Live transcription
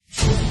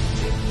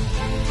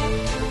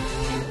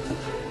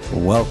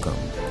Welcome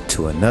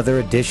to another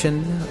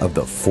edition of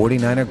the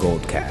 49er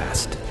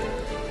GoldCast.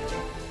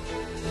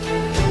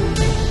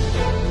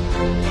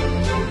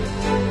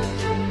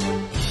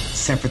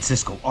 San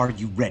Francisco, are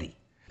you ready?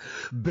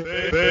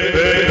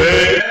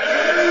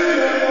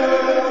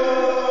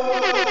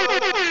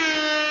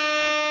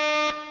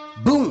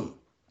 Boom!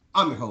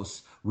 I'm your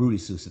host, Rudy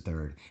Sousa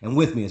III, and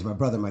with me is my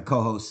brother, my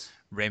co-host,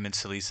 Raymond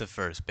Salisa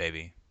first,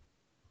 baby.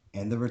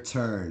 And the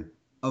return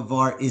of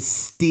our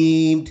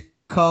esteemed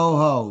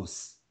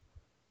co-host,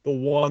 the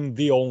one,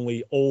 the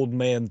only, Old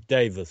Man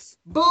Davis.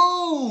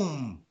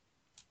 Boom!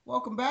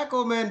 Welcome back,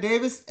 Old Man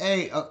Davis.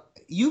 Hey,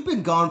 you've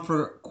been gone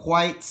for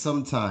quite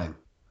some time.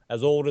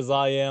 As old as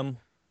I am,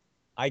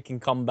 I can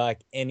come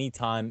back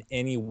anytime,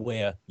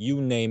 anywhere, you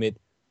name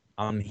it.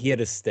 I'm here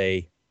to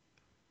stay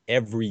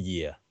every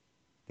year.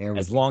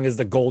 As long as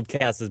the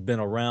GoldCast has been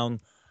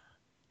around,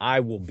 I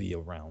will be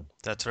around.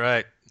 That's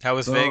right. How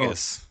was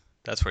Vegas?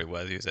 That's where he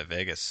was. He was at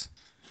Vegas.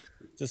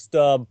 Just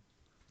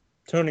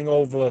turning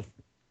over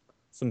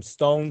some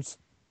stones,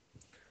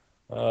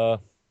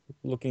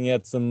 looking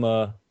at some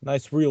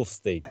nice real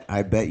estate.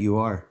 I bet you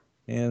are.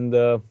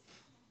 And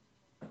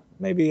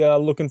maybe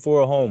looking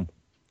for a home.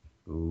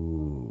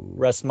 Ooh.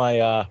 Rest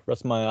my eyes.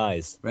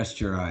 Rest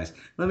your eyes.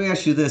 Let me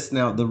ask you this.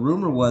 Now, the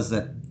rumor was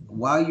that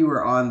while you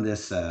were on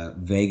this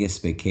Vegas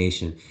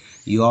vacation,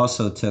 you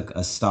also took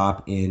a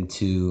stop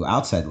into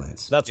Outside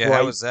Lands. That's right.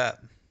 How was that?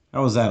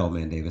 How was that, Old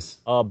Man Davis?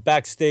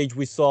 Backstage,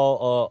 we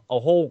saw a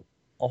whole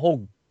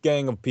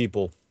gang of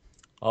people.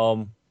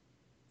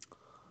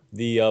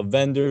 The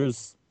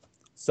vendors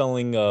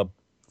selling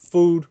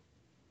food,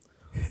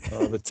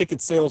 the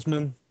ticket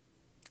salesman,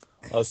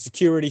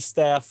 security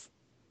staff,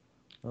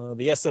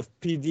 the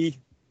SFPD,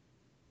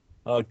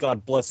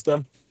 God bless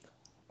them,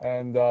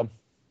 and a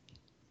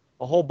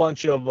whole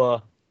bunch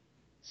of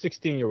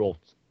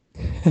 16-year-olds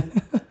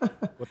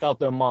without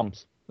their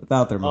moms.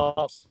 Without their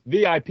moms.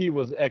 VIP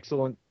was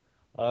excellent.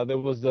 There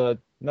was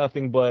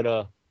nothing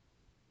but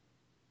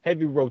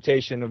heavy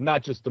rotation of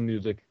not just the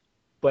music,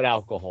 but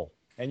alcohol.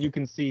 And you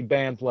can see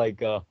bands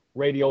like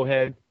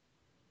Radiohead,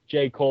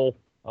 J. Cole,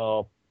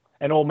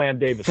 and Old Man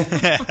Davis.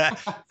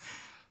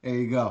 There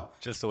you go.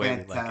 Just the way we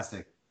like it.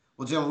 Fantastic.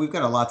 Well, gentlemen, we've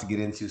got a lot to get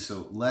into,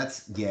 so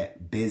let's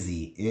get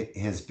busy. It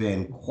has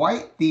been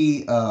quite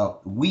the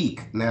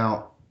week.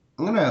 Now,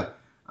 I'm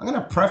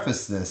gonna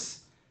preface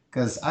this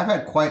because I've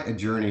had quite a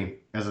journey,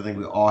 as I think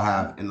we all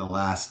have in the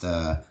last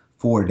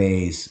 4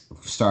 days,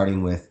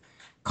 starting with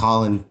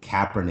Colin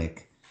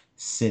Kaepernick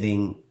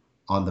sitting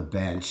on the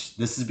bench.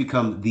 This has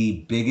become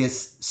the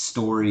biggest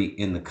story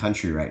in the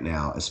country right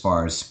now as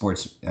far as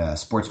sports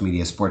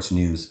media, sports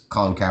news.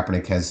 Colin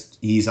Kaepernick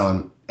he's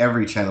on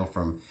every channel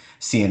from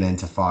CNN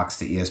to Fox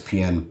to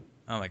ESPN.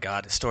 Oh my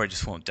God, the story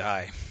just won't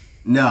die.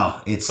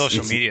 No,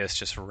 social media is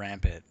just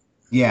rampant.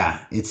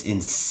 Yeah, it's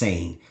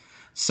insane.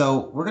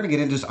 So we're gonna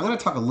get into this. I'm gonna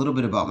talk a little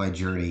bit about my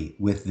journey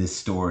with this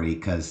story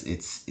because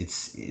it's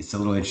a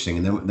little interesting,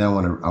 and then I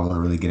want to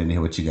really get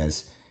into what you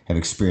guys have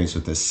experienced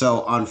with this.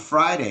 So on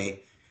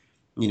Friday,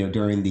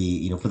 during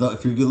the,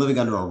 if you've been living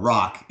under a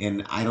rock,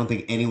 and I don't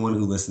think anyone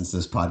who listens to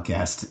this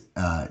podcast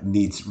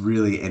needs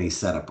really any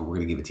setup, but we're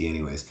going to give it to you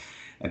anyways.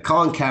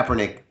 Colin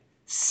Kaepernick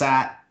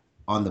sat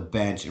on the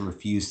bench and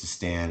refused to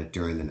stand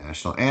during the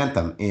national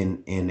anthem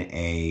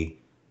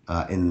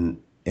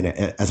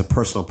as a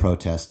personal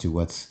protest to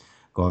what's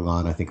going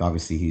on. I think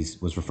obviously he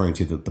was referring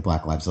to the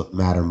Black Lives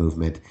Matter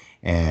movement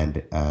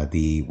and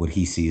what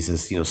he sees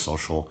as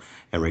social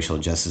and racial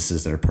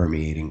injustices that are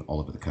permeating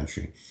all over the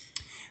country.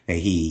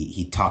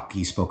 He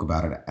spoke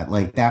about it at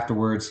length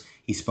afterwards.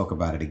 He spoke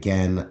about it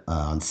again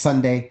on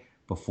Sunday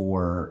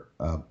before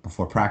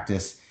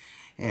practice,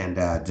 and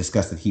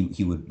discussed that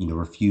he would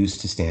refuse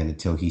to stand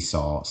until he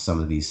saw some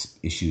of these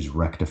issues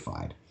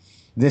rectified.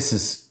 This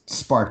has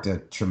sparked a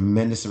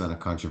tremendous amount of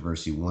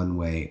controversy one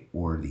way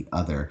or the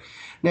other.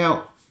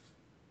 Now,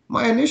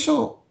 my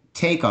initial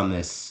take on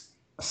this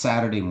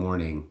Saturday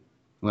morning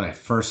when I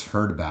first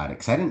heard about it,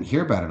 because I didn't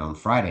hear about it on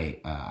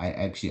Friday.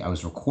 I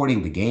was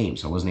recording the game,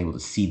 so I wasn't able to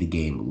see the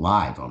game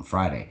live on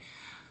Friday.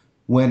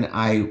 When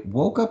I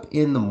woke up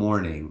in the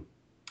morning,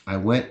 I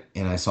went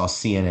and I saw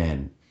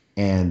CNN,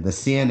 and the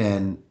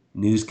CNN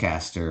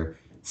newscaster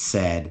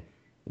said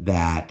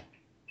that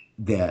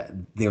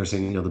they were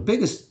saying, the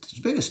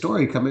biggest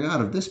story coming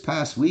out of this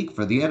past week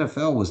for the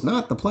NFL was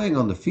not the playing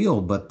on the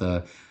field, but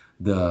the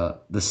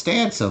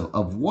stance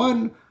of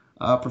one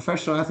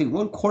professional athlete,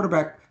 one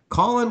quarterback,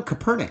 Colin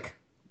Kaepernick.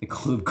 They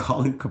called him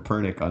Colin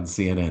Kaepernick on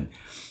CNN.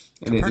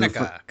 And Kaepernick.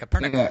 I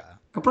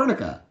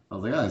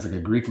was like, it's like a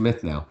Greek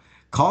myth now.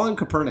 Colin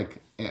Kaepernick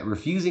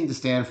refusing to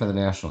stand for the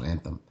national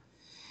anthem.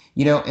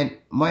 And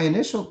my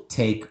initial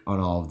take on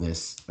all of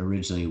this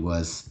originally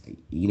was,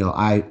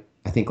 I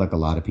think like a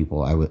lot of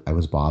people, I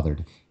was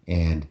bothered,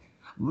 and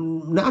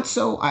I'm not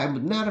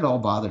at all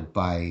bothered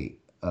by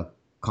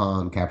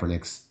Colin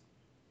Kaepernick's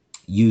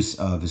use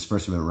of his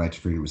First Amendment right to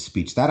freedom of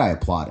speech. That I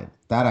applauded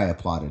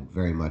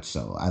very much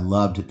so. I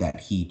loved that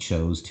he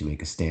chose to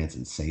make a stance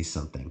and say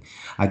something.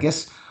 I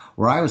guess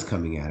where I was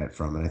coming at it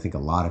from, and I think a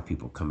lot of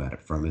people come at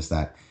it from, is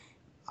that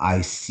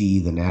I see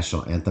the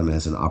national anthem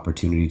as an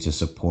opportunity to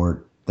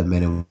support the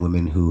men and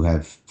women who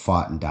have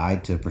fought and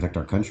died to protect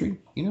our country.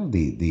 You know,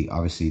 the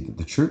obviously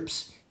the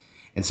troops.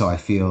 And so I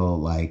feel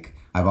like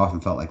I've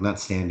often felt like not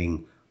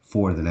standing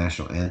for the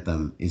national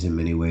anthem is in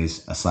many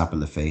ways a slap in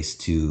the face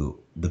to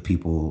the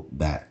people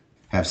that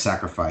have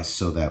sacrificed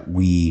so that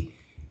we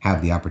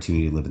have the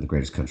opportunity to live in the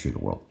greatest country in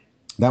the world.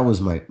 That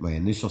was my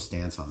initial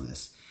stance on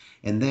this.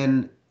 And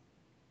then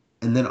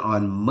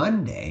on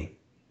Monday,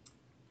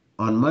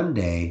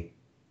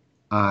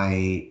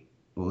 I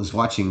was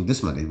watching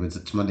this Monday.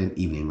 It's Monday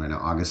evening right now,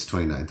 August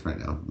 29th right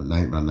now,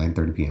 around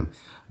 9:30 p.m.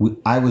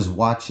 I was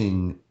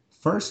watching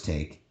First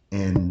Take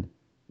and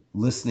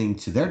listening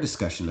to their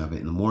discussion of it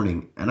in the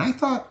morning, and I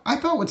thought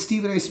what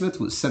Stephen A.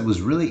 Smith said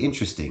was really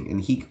interesting. And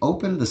he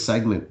opened the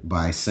segment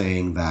by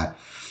saying that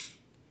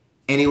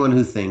anyone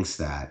who thinks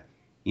that,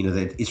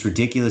 that it's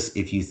ridiculous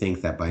if you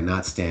think that by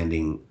not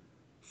standing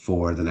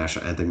for the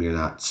national anthem, you're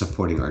not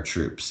supporting our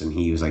troops. And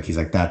he's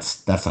like,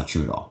 that's not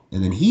true at all.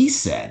 And then he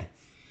said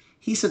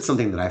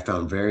something that I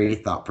found very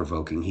thought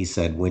provoking. He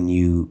said,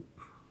 the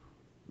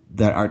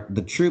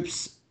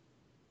troops,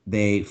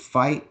 they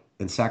fight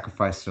and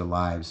sacrifice their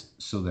lives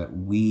so that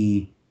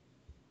we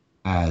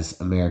as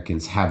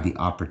Americans have the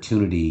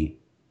opportunity,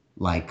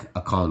 like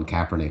a Colin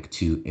Kaepernick,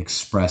 to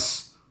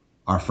express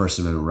our First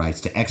Amendment rights,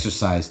 to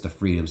exercise the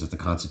freedoms that the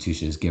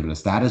Constitution has given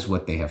us. That is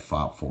what they have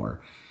fought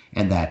for.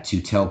 And that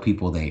to tell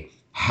people they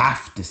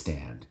have to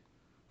stand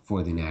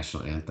for the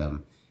national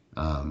anthem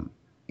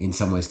in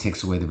some ways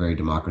takes away the very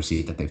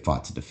democracy that they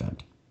fought to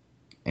defend.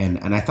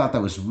 And I thought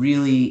that was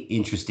really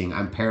interesting.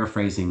 I'm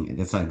paraphrasing.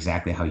 That's not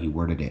exactly how he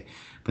worded it,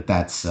 but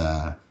that's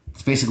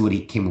basically what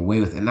he came away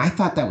with. And I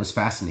thought that was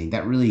fascinating.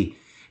 That really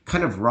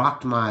kind of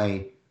rocked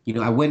my,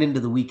 I went into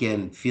the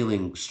weekend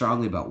feeling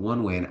strongly about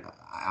one way, and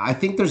I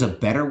think there's a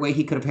better way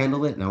he could have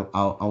handled it. And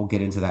I'll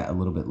get into that a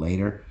little bit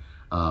later.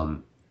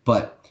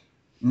 But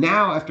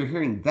now, after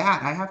hearing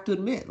that, I have to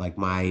admit, like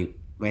my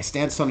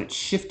stance on it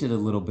shifted a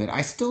little bit.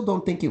 I still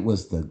don't think it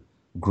was the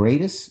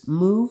greatest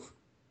move.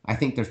 I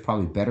think there's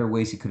probably better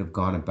ways he could have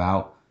gone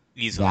about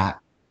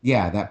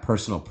that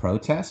personal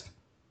protest.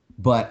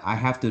 But I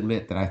have to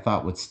admit that I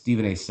thought what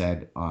Stephen A.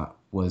 said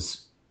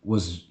was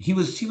he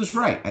was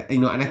right.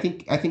 And I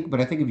think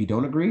if you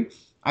don't agree,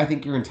 I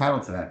think you're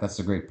entitled to that. That's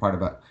the great part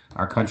about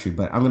our country.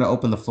 But I'm going to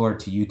open the floor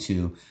to you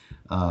two.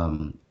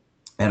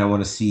 And I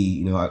want to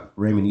see,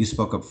 Raymond, you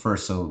spoke up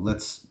first, so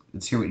let's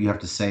hear what you have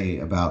to say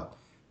about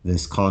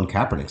this Colin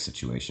Kaepernick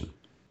situation.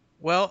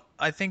 Well,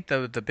 I think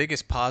the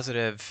biggest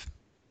positive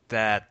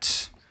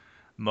that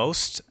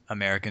most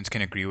Americans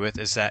can agree with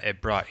is that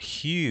it brought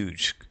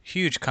huge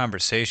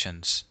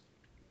conversations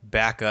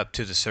back up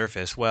to the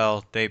surface.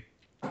 Well,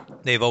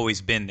 they've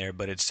always been there,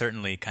 but it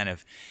certainly kind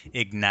of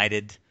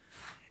reignited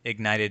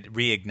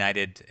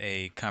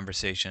a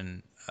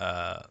conversation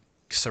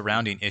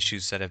surrounding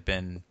issues that have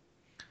been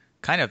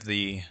kind of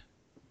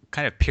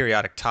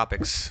periodic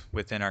topics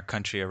within our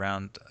country,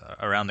 around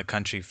the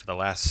country for the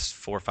last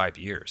 4 or 5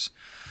 years.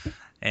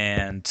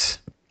 And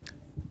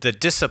the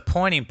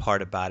disappointing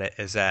part about it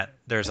is that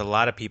there's a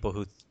lot of people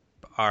who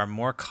are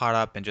more caught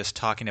up in just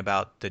talking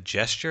about the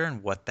gesture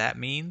and what that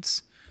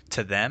means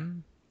to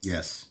them.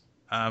 Yes.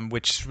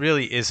 Which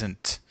really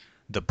isn't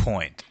the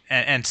point.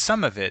 And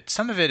some of it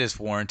is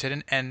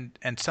warranted, and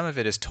some of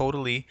it is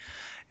totally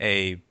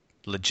a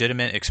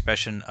legitimate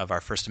expression of our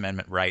First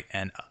Amendment right,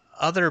 and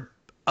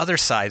other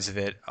sides of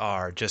it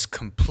are just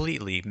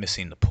completely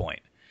missing the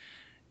point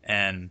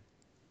and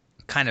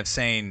kind of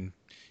saying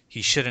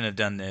he shouldn't have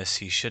done this,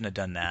 he shouldn't have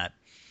done that.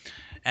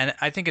 And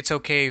I think it's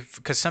okay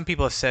because some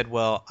people have said,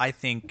 well, I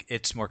think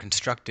it's more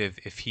constructive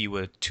if he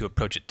were to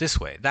approach it this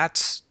way.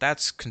 That's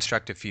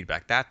constructive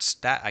feedback.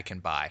 That I can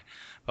buy.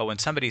 But when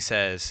somebody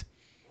says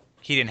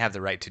he didn't have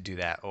the right to do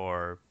that,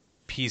 or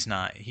he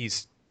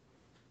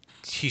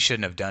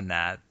shouldn't have done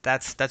that,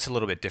 that's a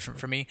little bit different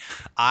for me.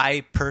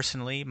 I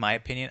personally, my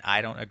opinion,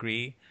 I don't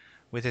agree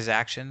with his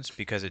actions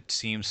because there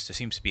seems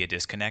to be a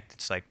disconnect.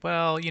 It's like,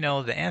 well,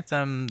 the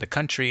anthem, the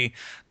country,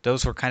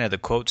 those were kind of the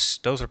quotes,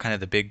 those were kind of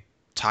the big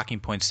talking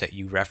points that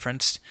you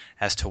referenced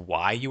as to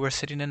why you were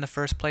sitting in the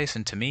first place.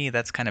 And to me,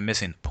 that's kind of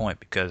missing the point,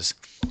 because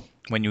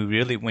when we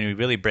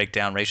really break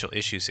down racial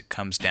issues, it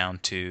comes down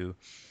to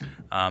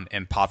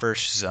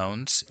impoverished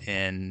zones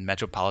in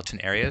metropolitan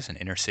areas and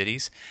inner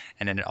cities,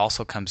 and then it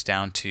also comes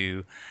down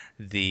to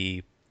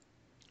the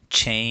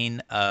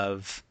chain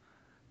of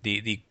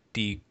the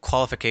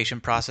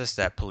qualification process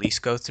that police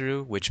go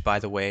through, which, by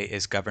the way,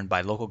 is governed by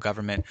local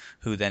government,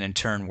 who then in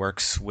turn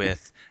works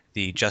with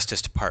the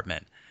Justice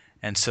Department.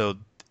 And so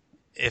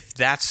if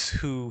that's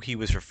who he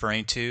was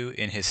referring to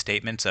in his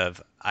statements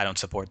of, I don't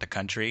support the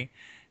country,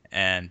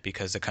 and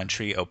because the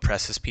country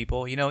oppresses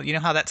people, you know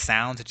how that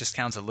sounds? It just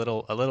sounds a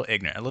little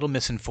ignorant, a little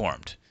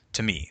misinformed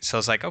to me. So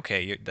it's like,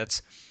 okay,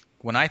 that's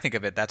when I think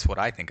of it, that's what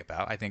I think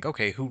about. I think,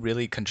 okay, who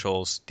really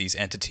controls these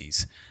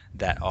entities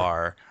that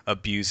are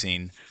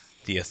abusing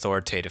the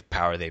authoritative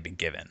power they've been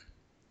given?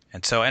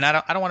 And so, and I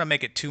don't want to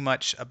make it too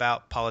much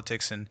about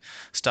politics and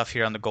stuff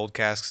here on the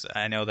GoldCast.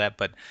 I know that,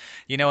 but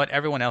you know what?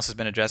 Everyone else has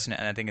been addressing it,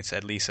 and I think it's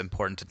at least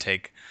important to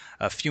take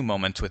a few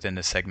moments within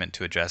this segment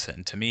to address it.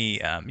 And to me,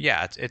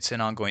 yeah, it's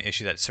an ongoing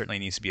issue that certainly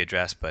needs to be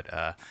addressed,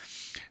 but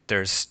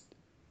there's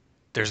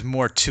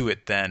more to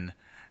it than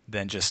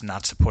just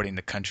not supporting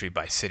the country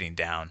by sitting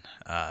down.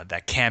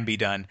 That can be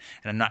done,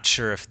 and I'm not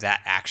sure if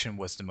that action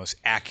was the most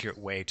accurate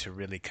way to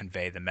really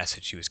convey the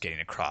message he was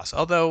getting across.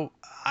 Although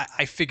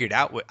I figured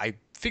out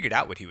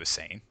what he was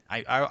saying.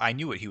 I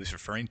knew what he was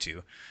referring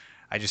to.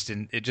 I just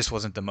didn't. It just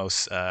wasn't the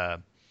most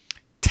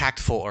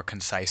tactful or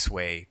concise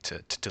way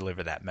to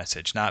deliver that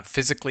message. Not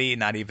physically,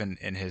 not even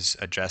in his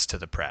address to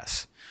the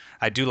press.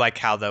 I do like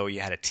how, though, he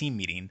had a team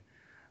meeting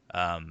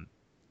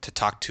to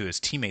talk to his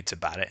teammates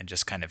about it and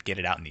just kind of get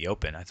it out in the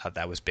open. I thought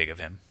that was big of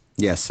him.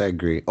 Yes, I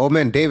agree. Oh,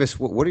 man, Davis,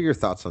 what are your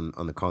thoughts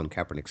on the Colin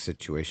Kaepernick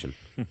situation?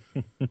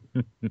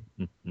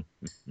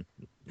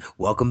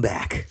 Welcome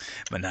back.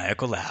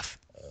 Maniacal laugh.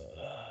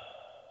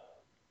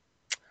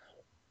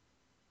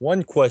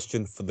 One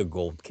question for the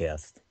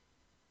GoldCast.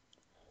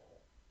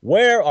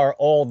 Where are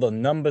all the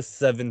number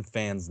 7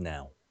 fans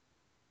now?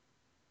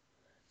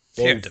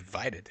 They're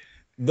divided.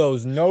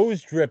 Those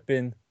nose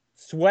dripping,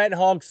 sweat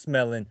hog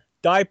smelling,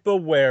 diaper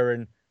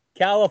wearing,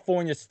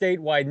 California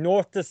statewide,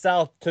 north to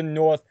south to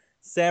north,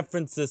 San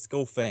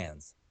Francisco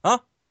fans. Huh?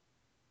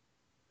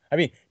 I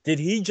mean, did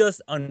he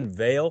just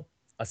unveil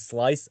a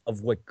slice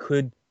of what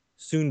could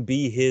soon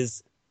be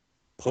his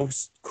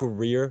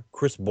post-career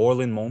Chris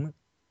Borland moment?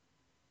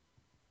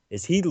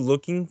 Is he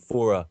looking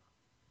for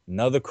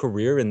another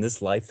career in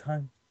this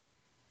lifetime?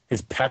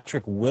 Is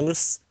Patrick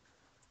Willis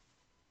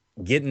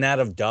getting out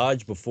of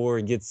Dodge before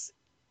it gets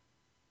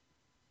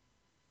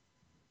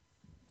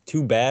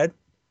too bad?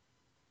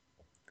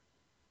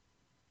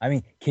 I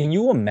mean, can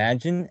you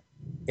imagine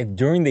if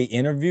during the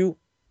interview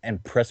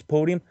and press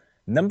podium,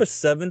 number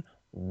 7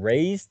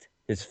 raised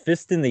his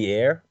fist in the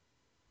air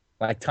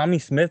like Tommy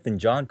Smith and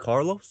John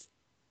Carlos?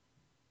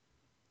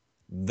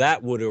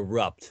 That would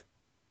erupt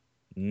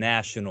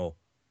national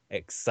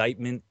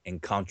excitement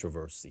and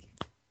controversy.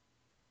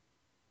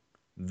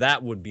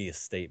 That would be a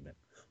statement.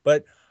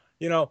 But,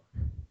 you know,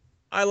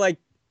 I like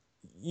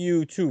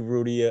you too,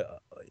 Rudy.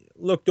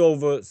 Looked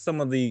over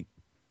some of the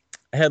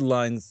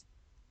headlines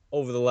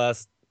over the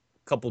last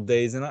couple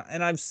days, and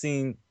I've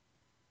seen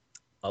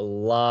a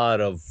lot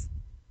of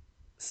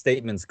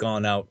statements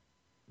gone out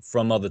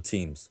from other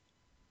teams,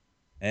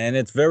 and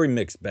it's very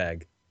mixed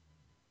bag.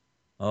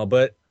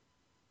 But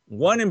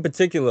one in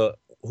particular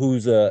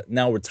who's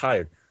now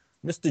retired,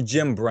 Mr.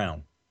 Jim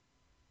Brown,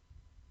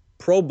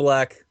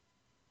 pro-black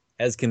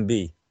as can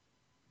be.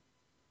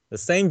 The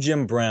same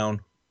Jim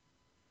Brown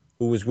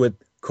who was with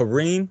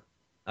Kareem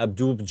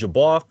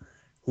Abdul-Jabbar,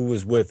 who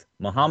was with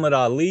Muhammad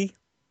Ali,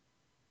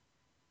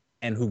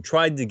 and who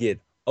tried to get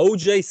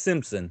O.J.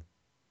 Simpson,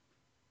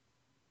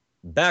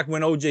 back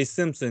when O.J.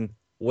 Simpson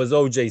was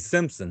O.J.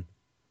 Simpson,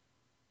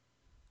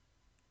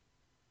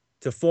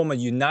 to form a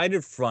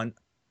united front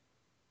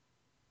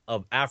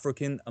of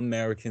African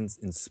Americans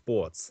in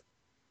sports,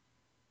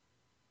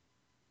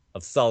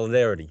 of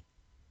solidarity.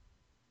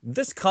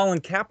 This Colin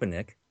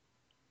Kaepernick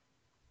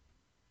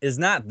is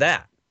not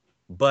that,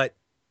 but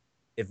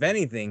if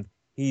anything,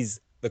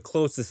 he's the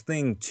closest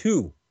thing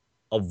to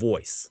a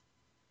voice.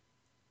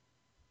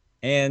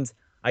 And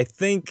I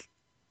think,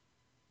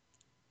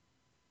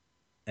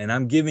 and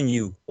I'm giving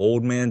you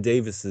Old Man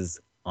Davis's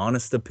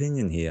honest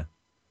opinion here,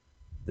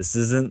 this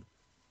isn't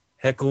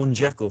Heckle and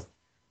Jekyll.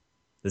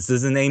 This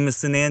isn't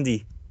Amos and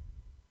Andy.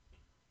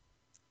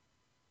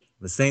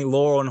 This ain't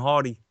Laurel and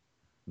Hardy.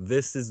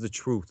 This is the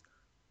truth.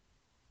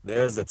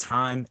 There's a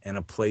time and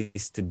a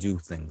place to do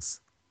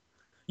things.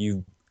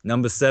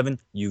 Number 7,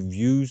 you've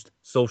used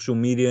social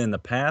media in the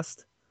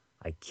past.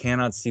 I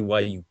cannot see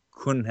why you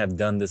couldn't have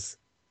done this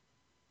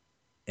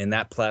in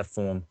that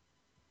platform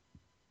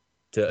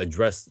to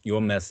address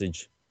your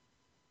message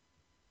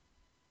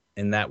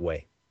in that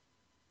way.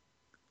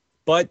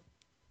 But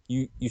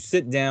you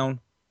sit down,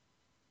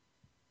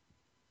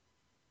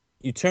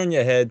 you turn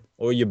your head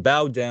or you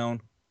bow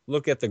down,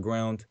 look at the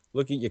ground,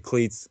 look at your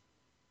cleats,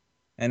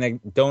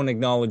 and don't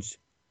acknowledge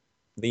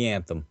the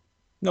anthem.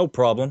 No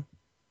problem.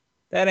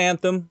 That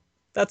anthem,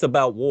 that's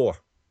about war.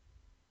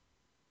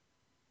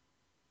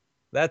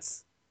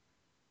 That's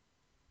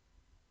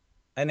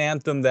an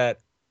anthem that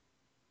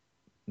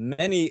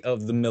many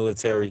of the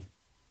military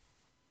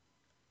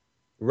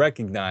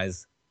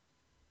recognize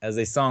as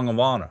a song of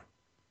honor,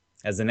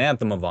 as an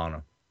anthem of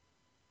honor.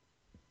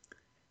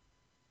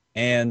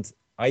 And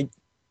I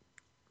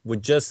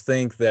would just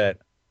think that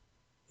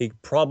he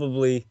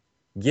probably,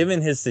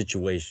 given his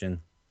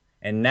situation,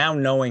 and now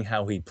knowing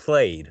how he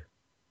played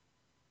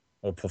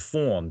or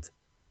performed,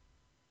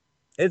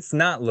 it's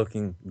not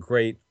looking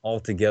great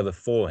altogether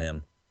for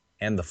him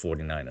and the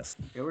 49ers.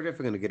 Yeah, we're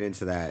definitely going to get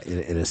into that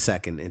in a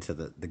second, into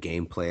the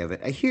gameplay of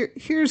it.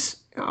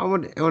 I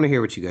want to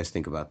hear what you guys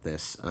think about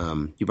this.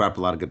 You brought up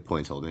a lot of good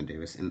points, Old Man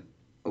Davis, and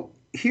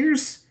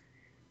here's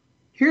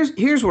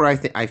where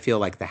I feel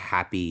like the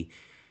happy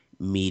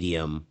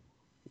medium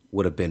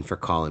would have been for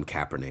Colin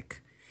Kaepernick.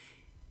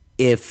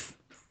 If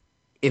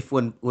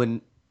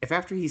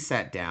after he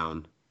sat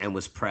down and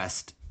was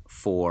pressed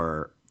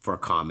for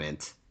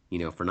comment,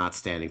 for not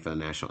standing for the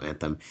national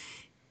anthem,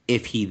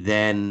 if he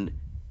then,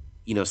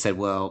 said,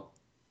 well,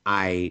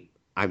 I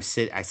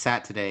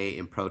sat today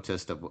in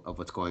protest of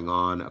what's going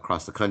on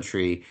across the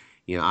country.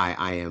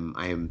 I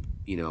am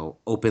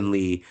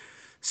openly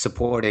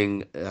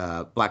supporting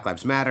Black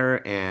Lives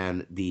Matter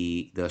and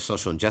the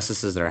social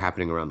injustices that are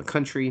happening around the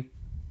country.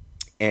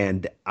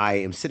 And I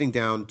am sitting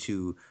down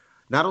to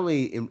not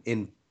only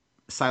in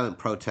silent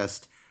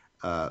protest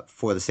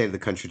for the state of the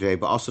country today,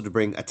 but also to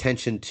bring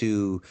attention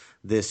to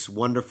this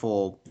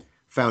wonderful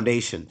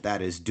foundation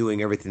that is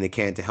doing everything they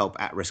can to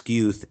help at-risk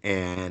youth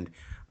and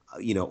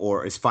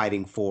or is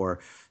fighting for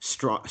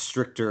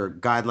stricter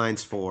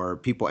guidelines for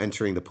people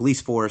entering the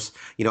police force.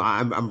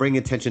 I'm bringing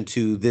attention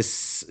to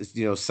this,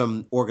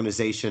 some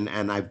organization,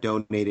 and I'm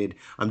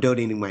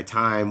donating my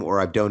time, or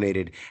I've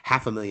donated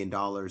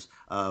 $500,000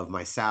 of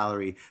my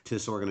salary to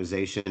this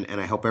organization. And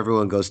I hope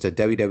everyone goes to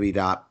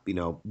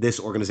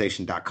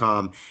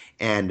www.thisorganization.com.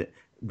 And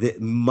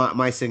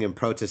my sitting in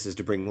protest is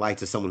to bring light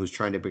to someone who's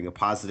trying to bring a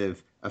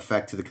positive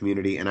effect to the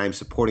community. And I'm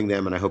supporting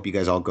them. And I hope you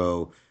guys all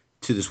go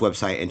to this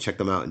website and check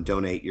them out and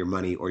donate your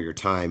money or your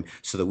time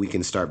so that we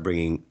can start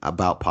bringing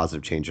about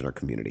positive change in our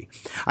community.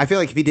 I feel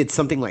like if he did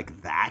something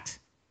like that,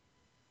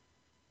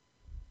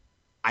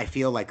 I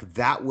feel like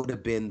that would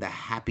have been the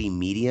happy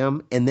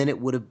medium. And then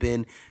it would have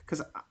been,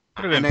 because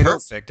would have been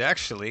perfect,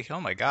 actually. Oh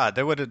my God.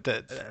 There would have,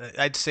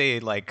 I'd say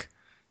like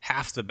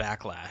half the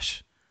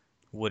backlash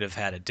would have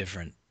had a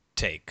different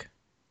take.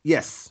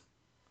 Yes.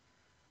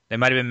 They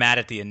might have been mad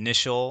at the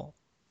initial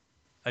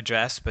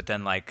address, but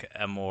then like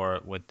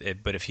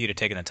but if he'd have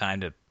taken the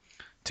time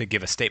to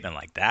give a statement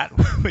like that,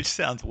 which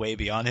sounds way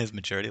beyond his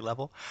maturity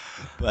level,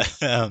 but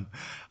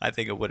I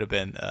think it would have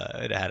been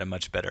it had a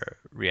much better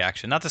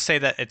reaction. Not to say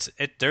that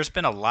there's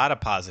been a lot of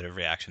positive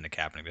reaction to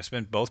Kaepernick. There's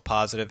been both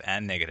positive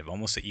and negative,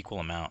 almost an equal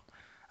amount,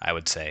 I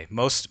would say.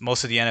 Most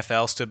of the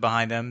NFL stood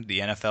behind him. The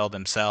NFL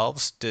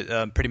themselves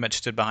pretty much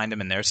stood behind him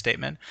in their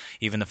statement.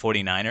 Even the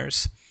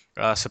 49ers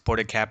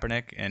supported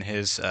Kaepernick and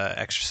his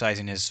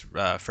exercising his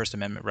First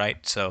Amendment right.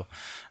 So,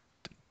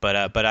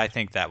 but I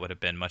think that would have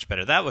been much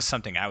better. That was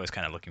something I was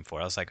kind of looking for.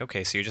 I was like,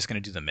 okay, so you're just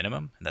going to do the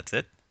minimum, and that's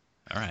it?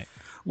 All right.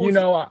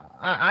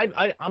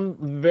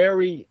 I'm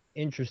very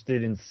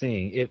interested in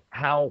seeing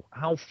how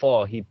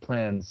far he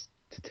plans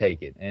to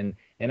take it, and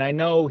I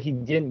know he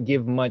didn't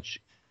give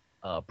much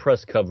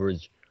press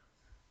coverage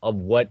of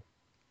what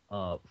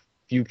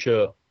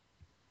future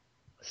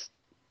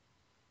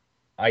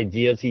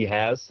ideas he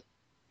has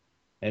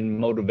and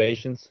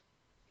motivations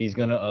he's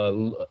going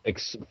to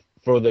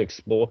further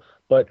explore.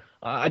 But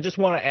I just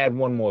want to add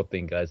one more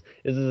thing, guys,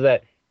 is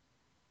that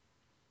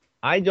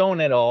I don't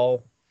at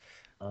all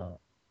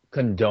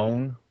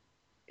condone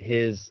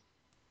his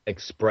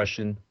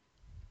expression,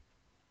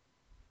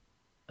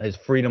 his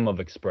freedom of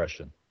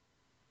expression.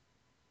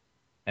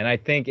 And I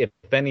think, if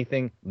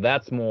anything,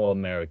 that's more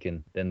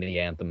American than the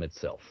anthem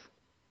itself.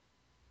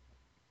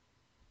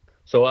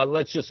 So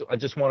I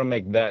just want to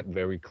make that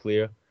very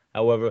clear.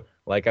 However,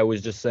 like I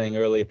was just saying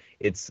earlier,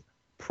 it's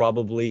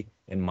probably,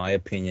 in my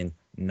opinion,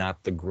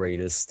 not the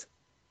greatest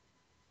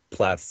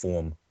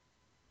platform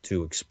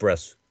to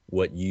express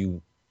what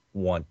you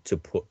want to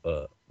put,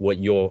 what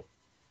you're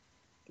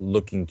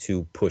looking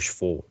to push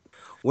forward.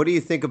 What do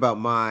you think about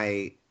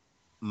my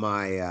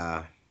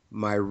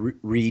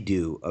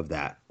redo of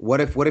that?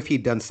 What if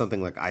he'd done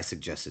something like I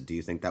suggested? Do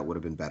you think that would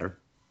have been better?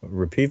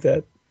 Repeat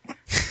that.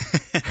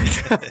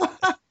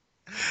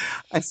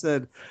 I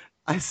said,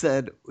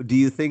 do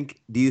you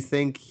think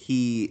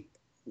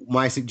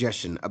my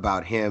suggestion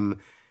about him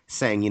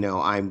saying,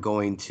 I'm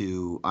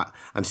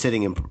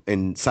sitting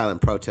in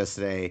silent protest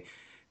today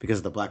because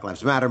of the Black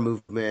Lives Matter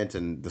movement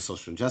and the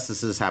social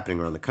injustices happening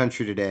around the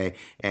country today,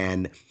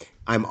 and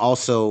I'm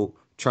also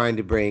trying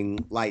to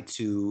bring light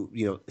to,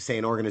 say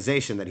an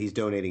organization that he's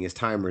donating his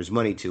time or his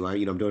money to.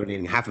 I'm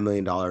donating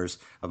 $500,000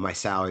 of my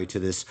salary to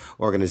this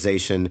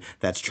organization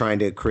that's trying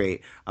to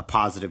create a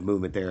positive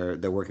movement.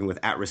 They're working with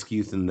at-risk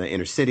youth in the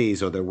inner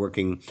cities, or they're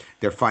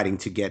fighting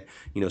to get,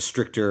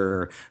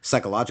 stricter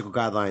psychological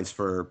guidelines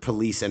for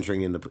police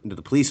entering into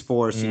the police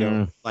force.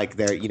 Like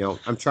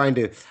I'm trying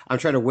to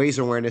raise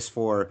awareness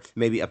for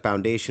maybe a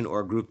foundation or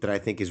a group that I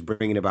think is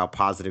bringing about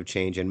positive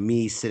change. And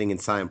me sitting in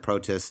silent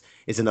protest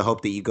is in the hope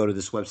that you go to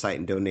this website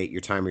and donate your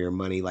time or your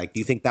money. Like,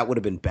 do you think that would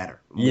have been better?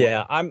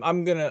 Yeah,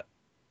 I'm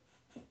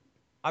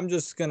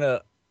just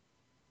gonna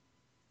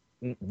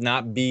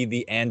not be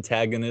the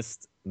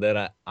antagonist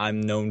that I'm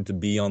known to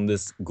be on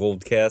this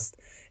GoldCast,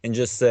 and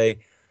just say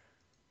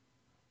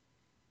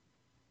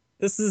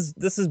this is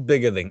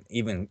bigger than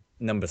even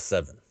number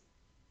 7.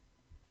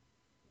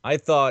 I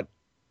thought,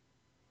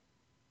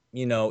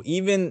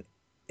 even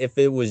if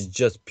it was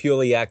just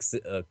purely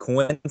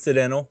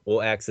coincidental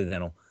or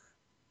accidental,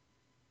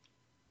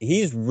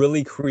 he's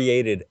really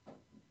created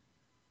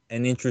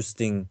an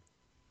interesting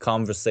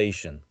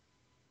conversation,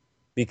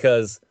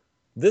 because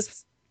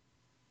this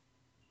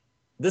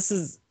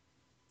is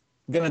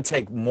going to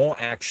take more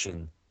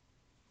action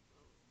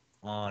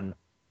on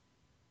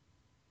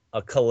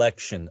a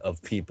collection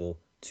of people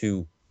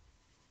to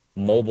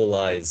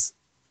mobilize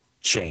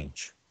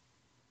change,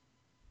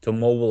 to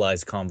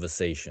mobilize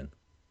conversation.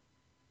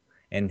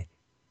 And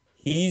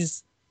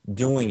he's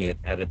doing it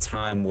at a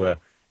time where,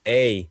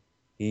 A,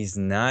 he's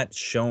not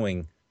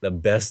showing the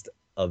best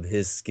of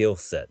his skill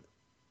set.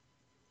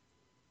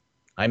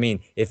 I mean,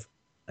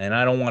 and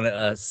I don't want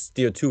to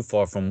steer too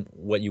far from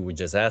what you were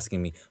just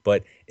asking me,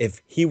 but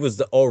if he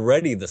was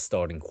already the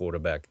starting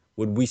quarterback,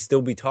 would we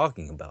still be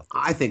talking about this?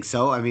 I think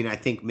so. I mean, I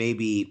think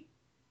maybe.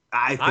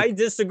 I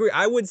disagree.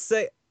 I would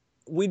say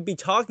we'd be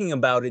talking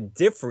about it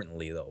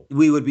differently, though.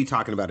 We would be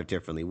talking about it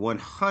differently,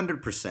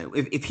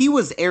 100%. If he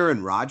was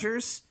Aaron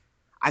Rodgers,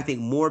 I think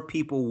more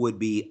people would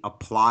be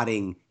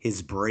applauding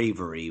his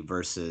bravery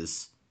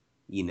versus,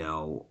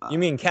 You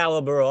mean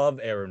caliber of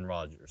Aaron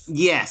Rodgers?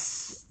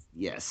 Yes.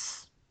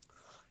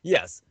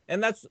 Yes,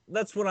 and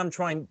that's what I'm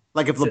trying.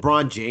 Like if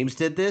LeBron James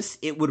did this,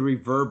 it would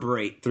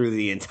reverberate through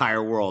the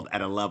entire world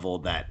at a level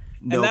that.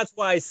 And that's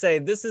why I say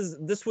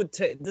this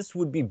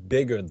would be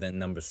bigger than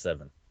number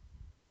 7.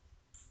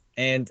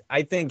 And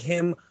I think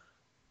him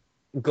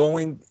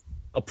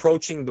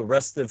approaching the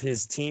rest of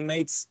his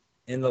teammates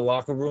in the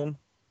locker room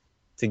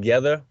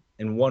together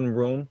in one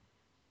room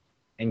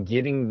and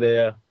getting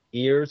their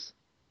ears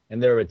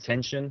and their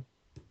attention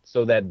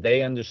so that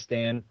they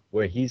understand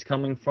where he's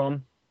coming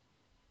from,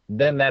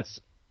 then that's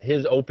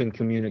his open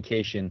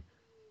communication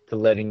to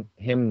letting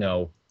him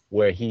know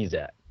where he's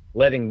at,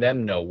 letting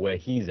them know where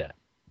he's at.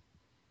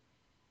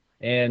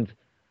 And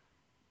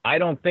I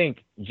don't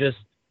think just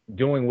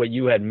doing what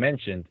you had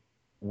mentioned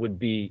would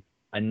be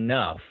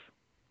enough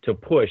to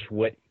push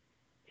what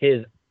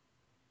his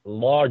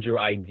larger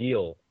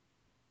ideal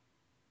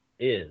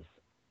is,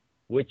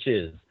 which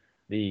is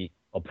the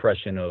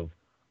oppression of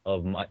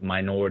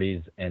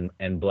minorities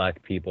and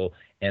black people,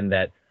 and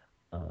that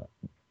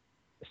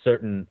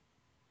certain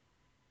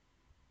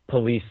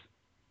police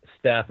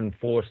staff and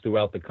force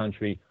throughout the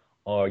country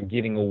are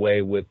getting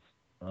away with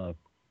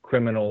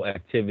criminal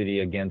activity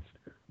against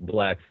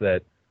blacks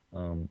that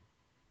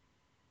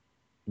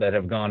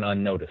have gone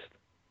unnoticed.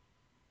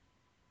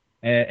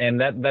 And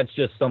that's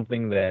just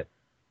something that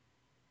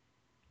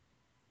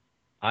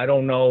I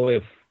don't know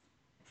if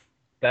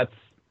that's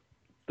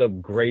the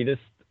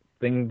greatest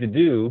thing to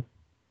do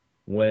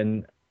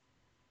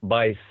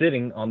by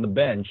sitting on the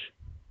bench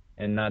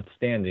and not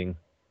standing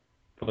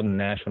for the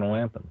national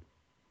anthem.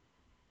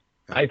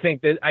 I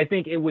think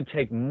it would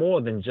take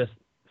more than just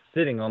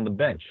sitting on the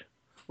bench.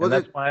 Well, and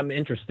that's why I'm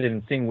interested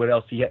in seeing what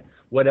else he has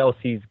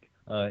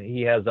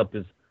up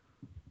his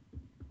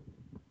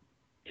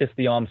kiss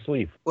the arm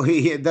sleeve. Well,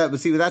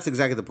 that's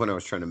exactly the point I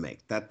was trying to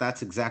make.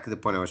 That's exactly the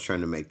point I was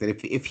trying to make. That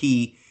if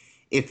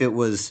it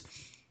was,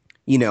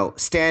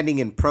 standing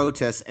in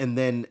protest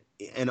and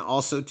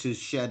also to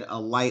shed a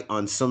light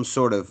on some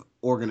sort of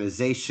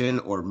organization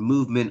or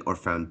movement or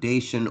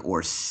foundation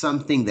or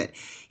something that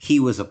he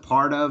was a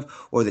part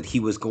of, or that he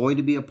was going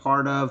to be a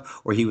part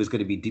of, or he was going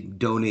to be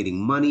donating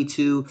money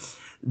to,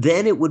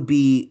 then it would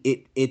be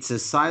it's a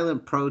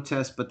silent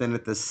protest, but then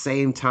at the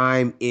same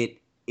time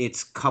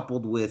it's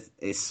coupled with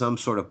some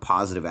sort of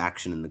positive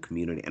action in the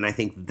community. And I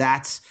think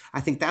that's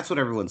what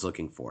everyone's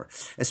looking for,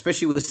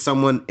 especially with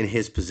someone in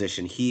his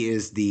position. He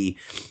is the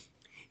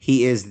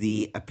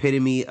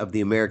epitome of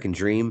the American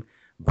dream.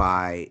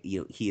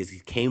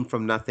 He came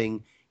from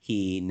nothing.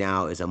 He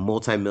now is a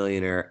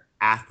multimillionaire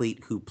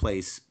athlete who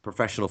plays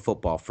professional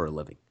football for a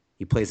living.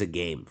 He plays a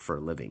game for a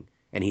living,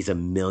 and he's a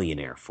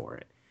millionaire for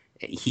it.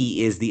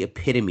 He is the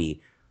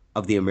epitome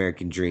of the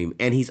American dream.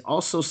 And he's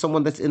also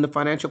someone that's in the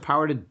financial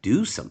power to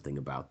do something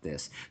about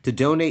this, to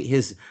donate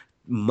his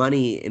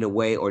money in a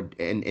way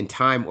and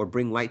time, or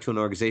bring light to an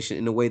organization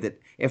in a way that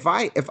if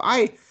I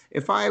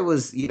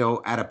was,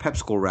 at a pep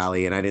school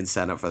rally and I didn't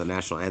sign up for the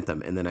national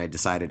anthem, and then I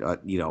decided,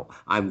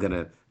 I'm going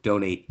to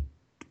donate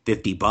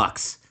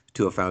 $50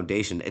 to a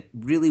foundation, it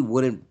really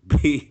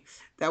wouldn't be,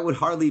 that would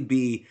hardly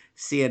be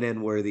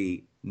CNN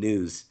worthy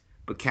news.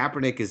 But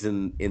Kaepernick is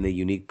in the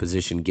unique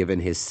position, given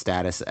his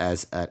status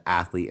as an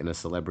athlete and a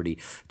celebrity,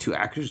 to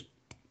actually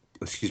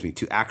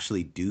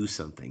do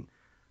something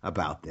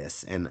about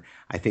this. And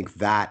I think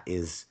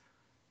that's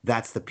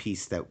the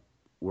piece that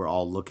we're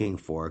all looking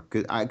for.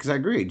 Because I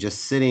agree,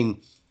 just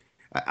sitting.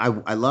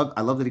 I love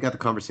that he got the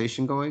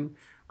conversation going.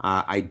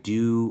 I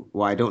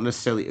don't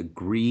necessarily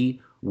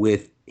agree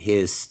with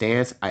his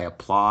stance. I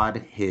applaud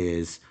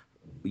his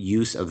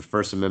use of the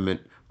First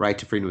Amendment right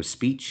to freedom of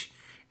speech.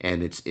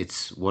 And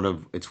it's one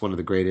of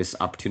the greatest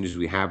opportunities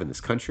we have in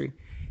this country.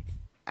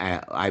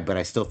 But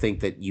I still think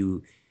that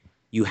you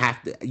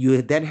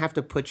then have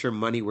to put your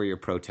money where your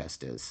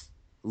protest is,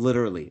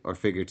 literally or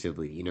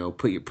figuratively.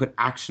 Put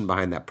action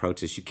behind that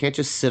protest. You can't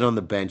just sit on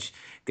the bench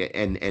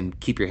and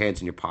keep your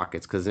hands in your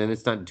pockets, because then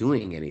it's not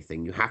doing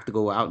anything. You have to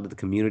go out into the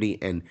community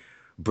and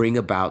bring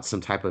about some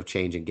type of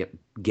change and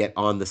get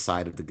on the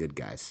side of the good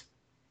guys.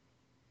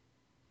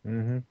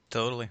 Mm-hmm.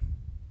 Totally.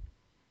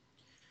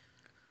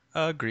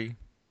 Agree.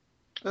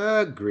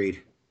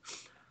 Agreed.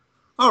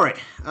 All right,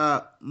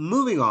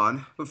 moving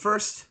on. But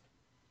first,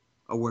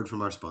 a word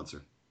from our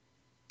sponsor.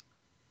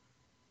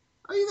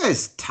 Are you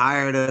guys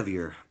tired of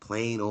your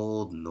plain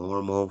old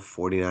normal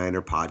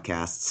 49er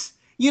podcasts?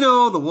 You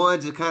know, the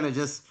ones that kind of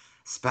just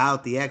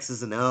spout the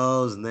X's and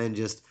O's and then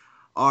just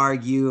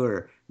argue,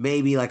 or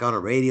maybe like on a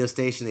radio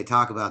station they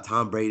talk about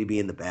Tom Brady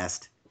being the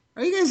best.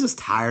 Are you guys just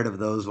tired of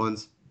those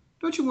ones?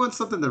 Don't you want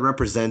something that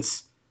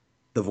represents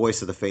the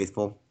voice of the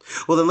faithful?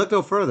 Well, then look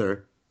no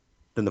further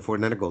than the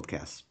 49er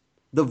GoldCast,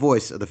 the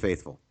voice of the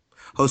faithful.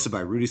 Hosted by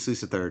Rudy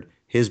Solis III,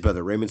 his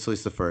brother Raymond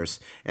Solis I,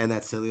 and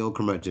that silly old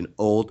curmudgeon,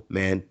 Old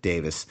Man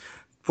Davis.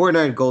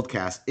 49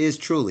 GoldCast is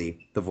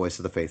truly the voice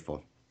of the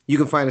faithful. You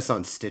can find us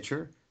on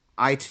Stitcher,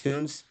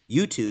 iTunes,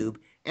 YouTube,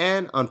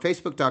 and on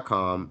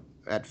Facebook.com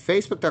at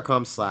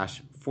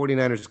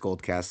facebook.com/49ers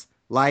GoldCast.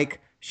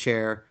 Like,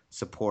 share,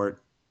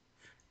 support,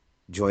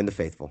 join the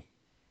faithful.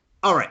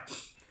 All right.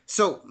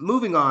 So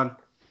moving on,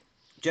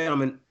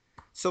 gentlemen.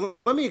 So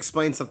let me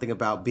explain something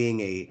about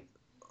being a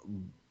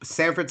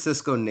San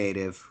Francisco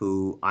native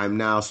who I'm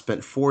now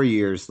spent 4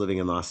 years living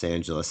in Los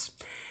Angeles.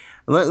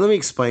 Let me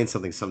explain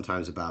something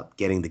sometimes about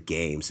getting the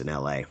games in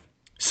LA.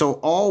 So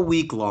all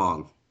week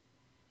long,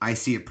 I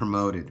see it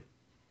promoted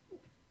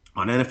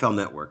on NFL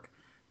Network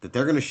that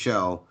they're going to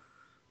show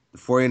the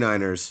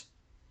 49ers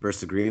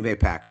versus the Green Bay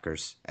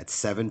Packers at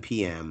 7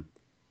 p.m.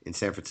 in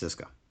San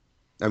Francisco.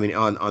 I mean,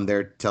 on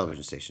their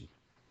television station.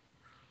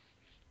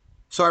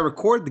 So I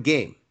record the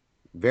game.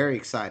 Very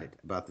excited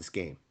about this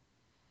game.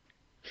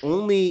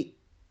 Only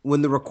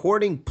when the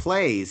recording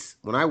plays,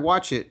 when I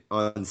watch it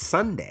on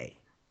Sunday,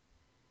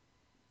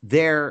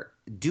 they're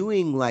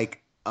doing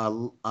like a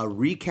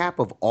recap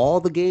of all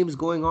the games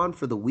going on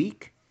for the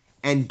week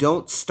and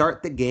don't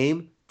start the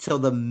game till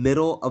the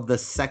middle of the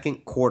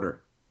second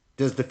quarter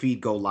does the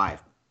feed go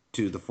live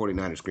to the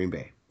 49ers Green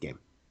Bay game.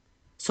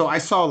 So I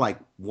saw like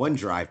one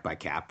drive by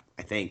Kaep,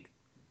 I think.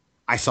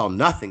 I saw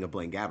nothing of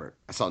Blaine Gabbert.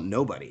 I saw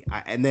nobody.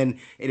 And then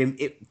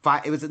it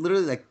was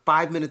literally like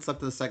 5 minutes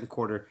left of the second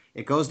quarter.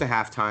 It goes to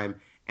halftime,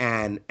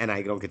 and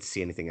I don't get to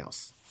see anything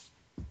else.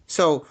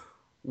 So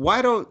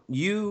why don't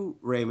you,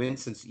 Raymond,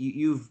 since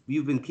you've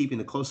been keeping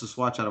the closest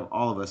watch out of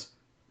all of us,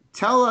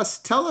 tell us,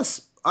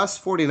 us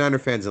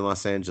 49er fans in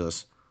Los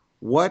Angeles,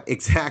 what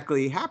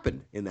exactly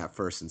happened in that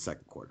first and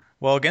second quarter?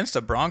 Well, against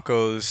the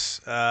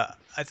Broncos,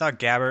 I thought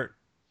Gabbert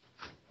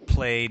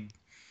played.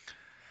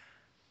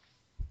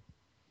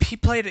 He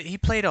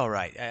played all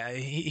right.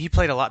 He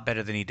played a lot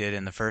better than he did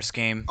in the first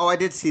game. Oh, I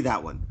did see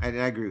that one. I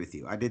agree with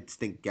you. I did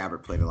think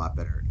Gabbert played a lot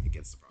better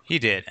against the Broncos. He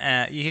did.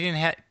 He didn't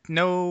have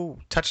no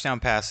touchdown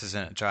passes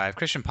in a drive.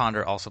 Christian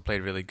Ponder also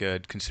played really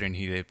good, considering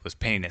he was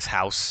painting his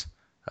house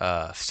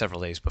several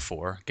days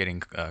before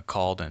getting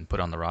called and put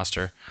on the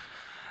roster.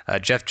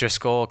 Jeff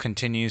Driscoll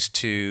continues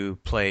to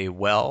play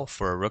well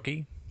for a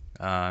rookie.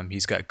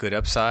 He's got good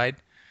upside,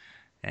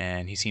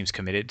 and he seems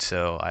committed,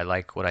 so I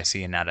like what I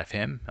see in that of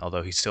him,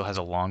 although he still has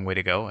a long way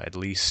to go, at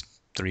least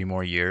 3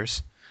 more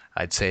years,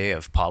 I'd say,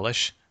 of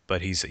polish,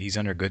 but he's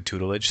under good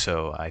tutelage,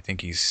 so I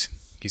think he's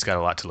got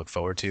a lot to look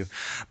forward to.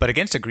 But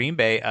against the Green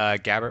Bay,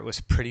 Gabbert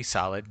was pretty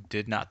solid,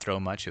 did not throw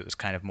much. It was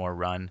kind of more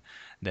run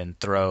than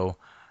throw.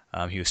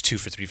 He was 2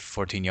 for 3 for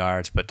 14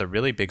 yards, but the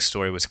really big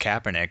story was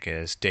Kaepernick,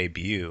 his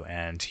debut,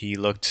 and he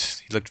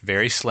looked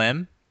very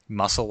slim,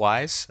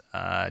 muscle-wise,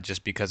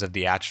 just because of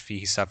the atrophy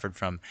he suffered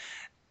from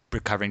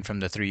recovering from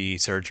the 3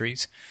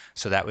 surgeries.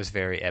 So that was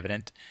very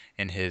evident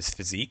in his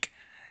physique.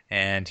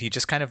 And he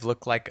just kind of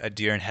looked like a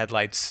deer in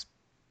headlights.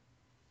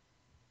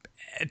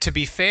 To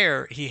be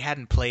fair, he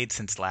hadn't played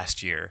since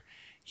last year.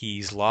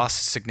 He's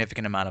lost a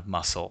significant amount of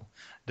muscle.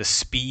 The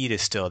speed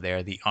is still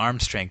there. The arm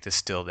strength is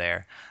still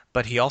there.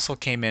 But he also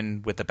came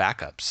in with the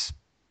backups.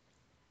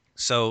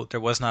 So there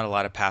was not a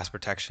lot of pass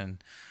protection.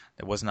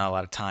 There was not a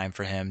lot of time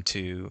for him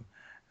to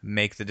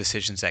make the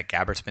decisions that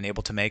Gabbert's been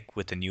able to make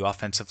with the new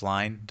offensive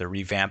line, the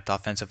revamped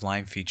offensive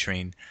line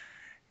featuring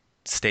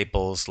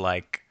staples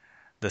like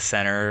the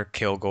center,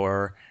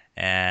 Kilgore,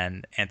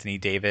 and Anthony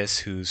Davis,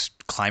 who's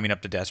climbing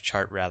up the depth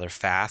chart rather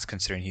fast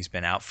considering he's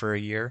been out for a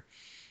year.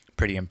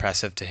 Pretty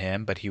impressive to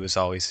him, but he was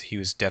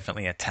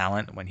definitely a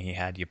talent when he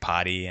had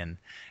Yapati and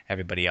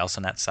everybody else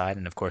on that side,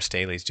 and of course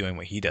Staley's doing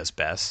what he does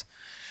best.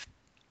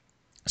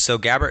 So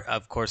Gabbert,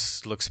 of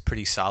course, looks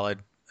pretty solid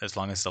as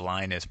long as the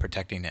line is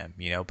protecting him,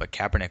 but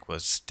Kaepernick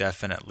was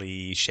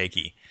definitely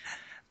shaky.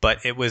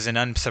 But it was an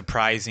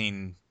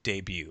unsurprising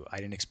debut. I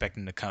didn't expect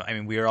him to come. I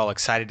mean, we were all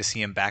excited to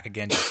see him back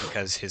again just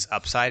because his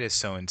upside is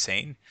so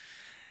insane.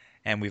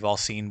 And we've all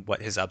seen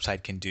what his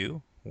upside can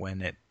do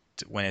when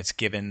it's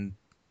given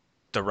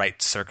the right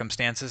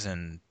circumstances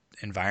and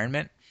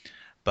environment.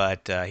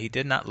 But he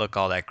did not look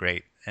all that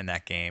great in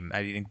that game.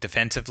 I think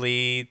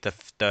defensively,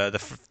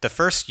 the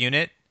first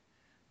unit,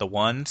 the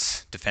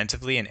ones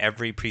defensively in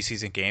every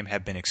preseason game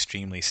have been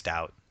extremely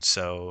stout.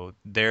 So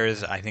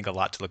there's, I think, a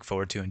lot to look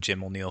forward to in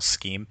Jim O'Neill's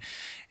scheme.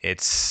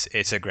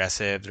 It's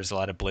aggressive. There's a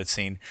lot of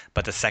blitzing,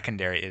 but the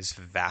secondary is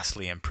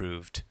vastly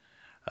improved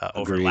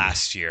over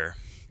last year.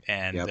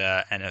 And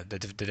Yep.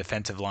 The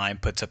defensive line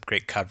puts up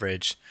great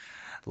coverage.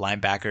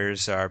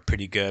 Linebackers are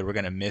pretty good. We're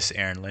going to miss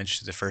Aaron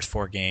Lynch the first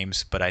 4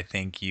 games, but I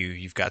think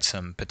you've got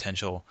some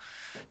potential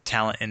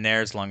talent in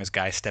there as long as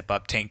guys step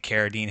up. Tank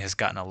Carradine has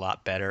gotten a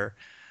lot better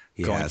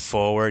going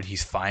forward.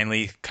 He's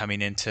finally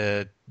coming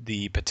into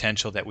the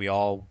potential that we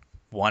all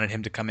wanted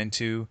him to come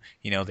into.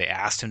 They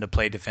asked him to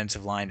play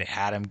defensive line. They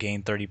had him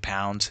gain 30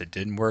 pounds. It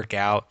didn't work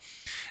out.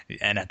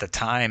 And at the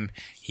time,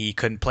 he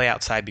couldn't play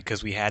outside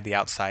because we had the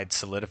outside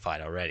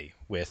solidified already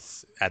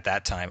with, at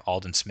that time,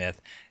 Alden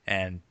Smith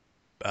and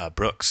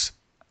Brooks.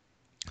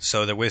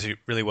 So there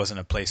really wasn't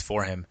a place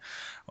for him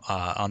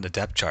on the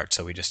depth chart.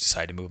 So we just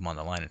decided to move him on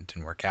the line, and it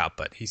didn't work out.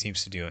 But he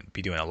seems to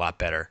be doing a lot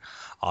better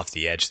off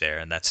the edge there,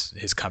 and that's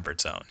his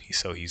comfort zone.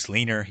 So he's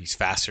leaner, he's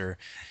faster,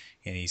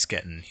 and he's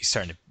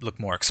starting to look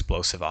more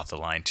explosive off the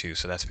line too.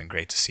 So that's been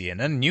great to see. And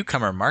then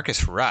newcomer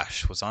Marcus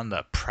Rush was on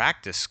the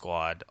practice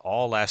squad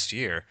all last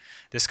year.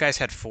 This guy's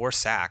had 4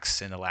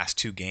 sacks in the last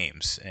 2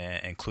 games,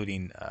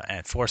 including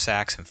 4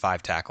 sacks and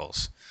 5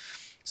 tackles.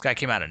 This guy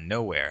came out of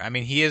nowhere. I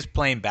mean, he is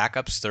playing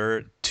backups,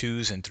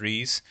 2s and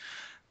 3s,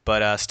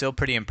 but still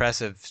pretty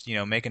impressive.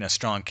 Making a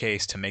strong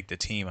case to make the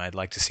team. I'd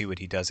like to see what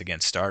he does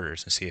against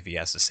starters and see if he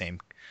has the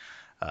same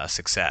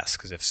success.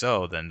 Because if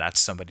so, then that's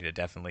somebody to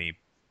definitely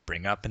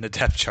bring up in the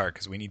depth chart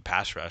because we need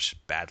pass rush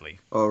badly.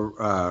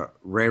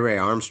 Ray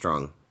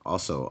Armstrong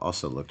also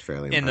looked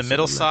fairly impressive in the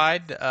middle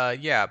side.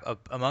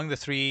 Among the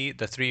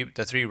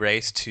three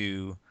race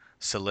to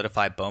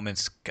solidify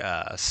Bowman's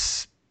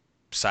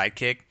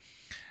sidekick,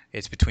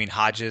 it's between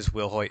Hodges,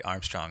 Wilhoit,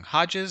 Armstrong.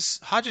 Hodges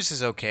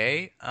is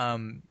okay.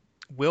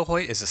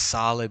 Wilhoit is a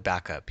solid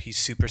backup. He's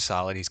super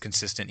solid. He's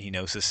consistent. He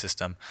knows the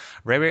system.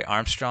 Ray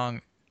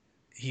Armstrong,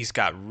 he's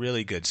got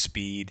really good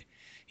speed.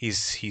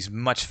 He's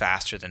much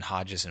faster than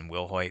Hodges and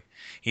Wilhoit.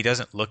 He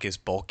doesn't look as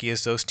bulky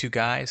as those 2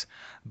 guys,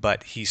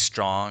 but he's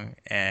strong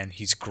and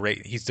he's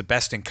great. He's the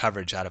best in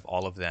coverage out of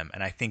all of them,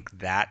 and I think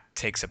that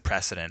takes a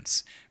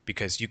precedence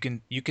because you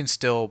can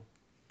still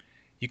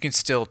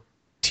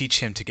teach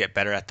him to get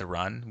better at the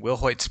run.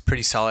 Wilhoit's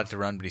pretty solid at the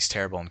run, but he's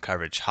terrible in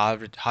coverage.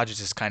 Hodges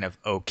is kind of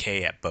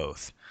okay at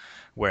both,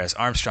 whereas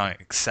Armstrong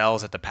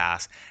excels at the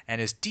pass and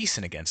is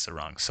decent against the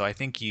run. So I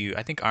think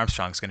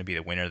Armstrong's going to be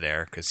the winner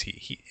there because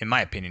he, in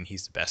my opinion,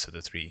 he's the best of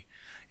the 3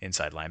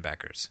 inside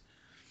linebackers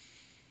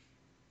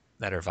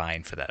that are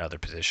vying for that other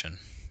position.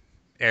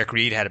 Eric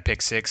Reed had a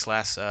pick 6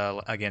 last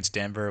against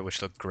Denver,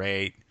 which looked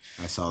great.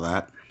 I saw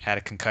that. Had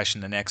a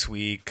concussion the next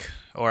week,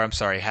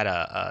 had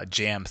a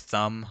jam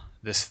thumb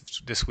this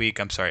week.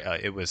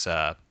 It was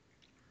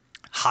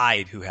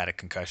Hyde who had a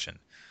concussion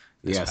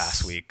this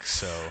past week.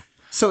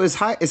 So is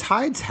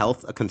Hyde's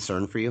health a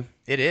concern for you?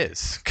 It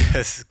is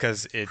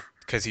because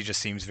he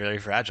just seems very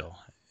fragile.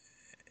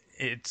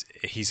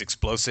 He's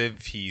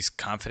explosive. He's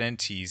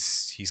confident.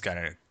 He's got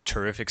a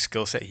terrific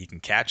skill set. He can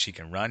catch. He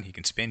can run. He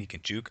can spin. He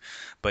can juke.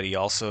 But he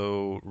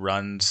also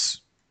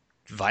runs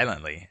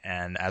violently,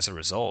 and as a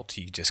result,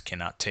 he just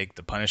cannot take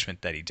the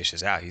punishment that he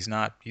dishes out.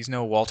 He's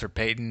no Walter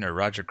Payton or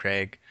Roger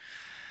Craig.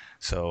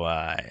 So,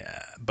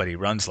 but he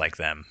runs like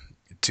them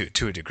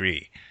to a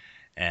degree.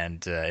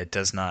 And it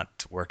does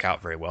not work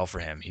out very well for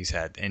him. He's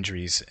had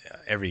injuries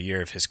every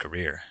year of his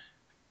career.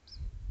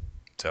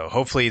 So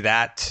hopefully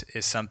that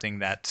is something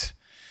that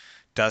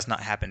does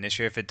not happen this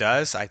year. If it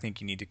does, I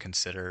think you need to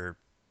consider,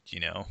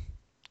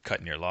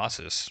 cutting your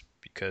losses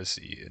because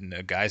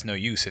the guy's no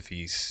use if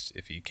he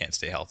can't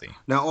stay healthy.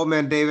 Now, old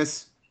man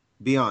Davis,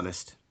 be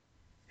honest.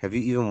 Have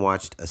you even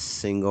watched a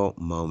single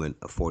moment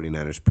of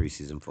 49ers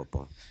preseason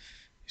football?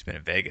 He's been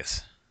in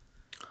Vegas.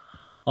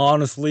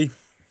 Honestly,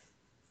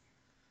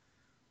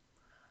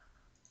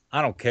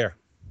 I don't care.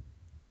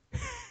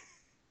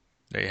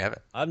 There you have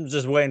it. I'm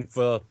just waiting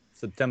for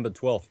September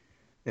 12th.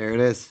 There it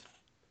is.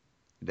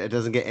 It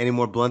doesn't get any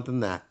more blunt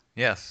than that.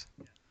 Yes.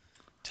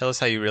 Tell us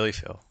how you really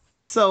feel.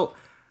 So,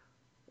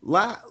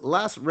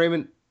 last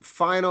Raymond,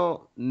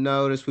 final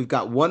notice. We've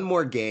got one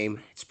more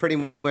game. It's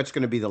pretty much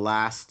going to be the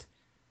last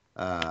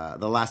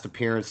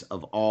appearance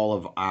of all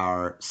of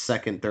our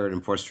second, third,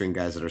 and fourth string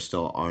guys that are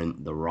still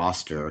on the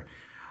roster.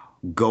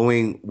 We're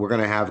going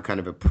to have kind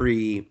of a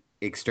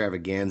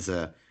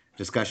pre-extravaganza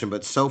discussion,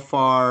 but so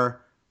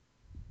far,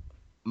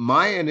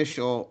 my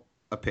initial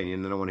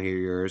opinion, and I want to hear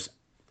yours,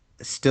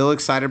 still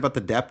excited about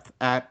the depth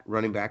at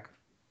running back.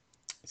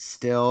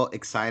 Still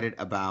excited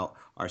about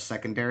our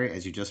secondary,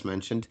 as you just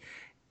mentioned,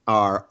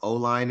 our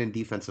O-line and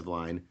defensive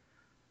line.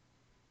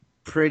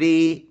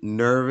 Pretty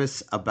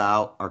nervous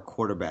about our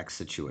quarterback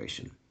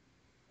situation.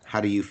 How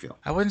do you feel?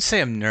 I wouldn't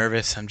say I'm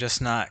nervous. I'm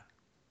just not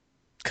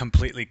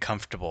completely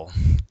comfortable.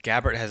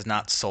 Gabbert has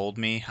not sold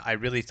me. I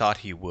really thought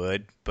he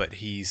would, but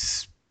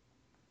he's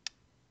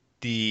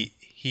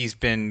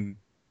been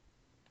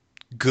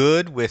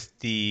good with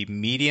the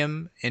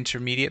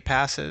intermediate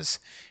passes.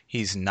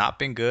 He's not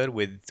been good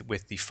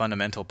with the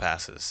fundamental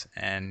passes.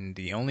 And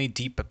the only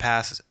deep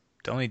pass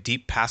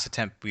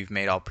attempt we've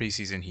made all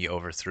preseason, he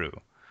overthrew.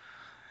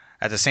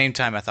 At the same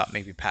time, I thought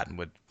maybe Patton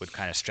would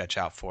kind of stretch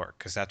out for it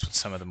because that's what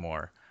some of the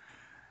more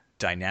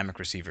dynamic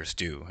receivers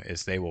do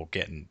is they will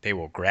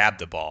grab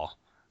the ball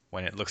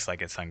when it looks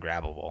like it's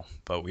ungrabbable.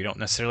 But we don't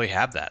necessarily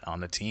have that on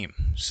the team.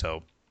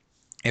 So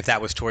if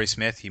that was Torrey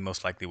Smith, he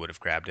most likely would have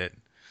grabbed it.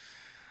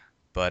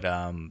 But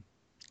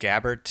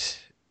Gabbert,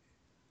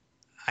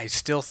 I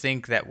still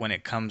think that when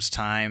it comes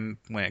time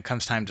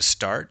to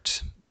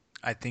start,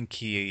 I think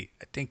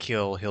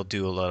he'll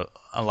do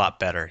a lot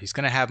better. He's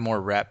going to have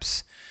more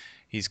reps.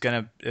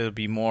 It'll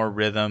be more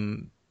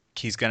rhythm.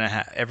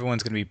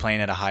 Everyone's going to be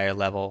playing at a higher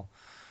level.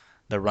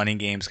 The running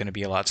game's going to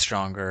be a lot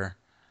stronger.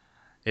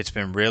 It's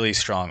been really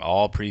strong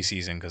all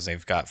preseason because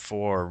they've got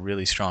 4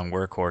 really strong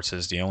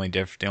workhorses.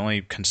 The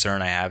only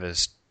concern I have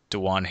is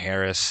DeJuan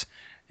Harris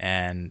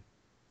and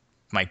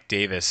Mike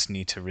Davis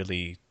need to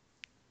really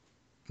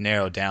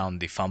narrow down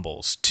the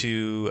fumbles.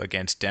 2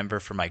 against Denver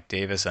for Mike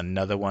Davis,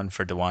 another one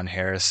for DeJuan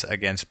Harris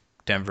against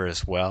Denver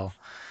as well.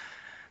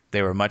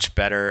 They were much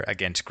better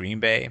against Green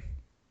Bay,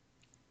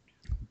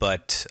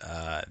 but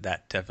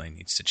that definitely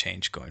needs to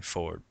change going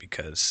forward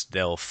because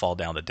they'll fall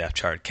down the depth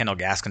chart. Kendall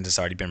Gaskins has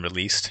already been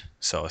released,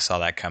 so I saw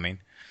that coming.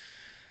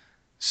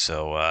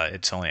 So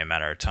it's only a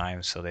matter of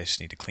time. So they just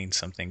need to clean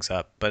some things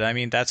up. But I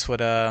mean, that's what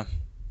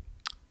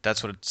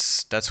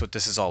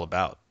this is all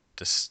about.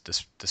 This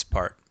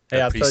part.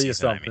 Hey, I'll tell you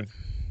something.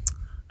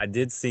 I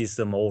did see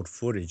some old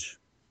footage.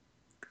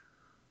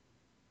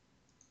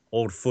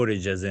 Old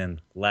footage as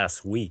in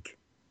last week.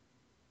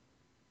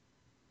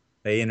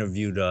 They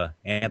interviewed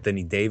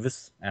Anthony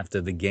Davis after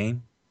the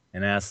game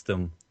and asked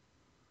him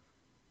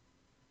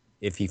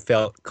if he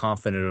felt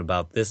confident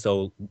about this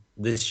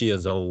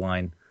year's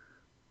O-line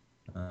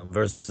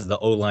versus the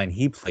O-line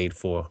he played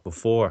for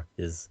before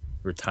his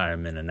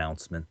retirement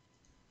announcement.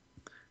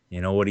 You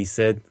know what he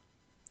said?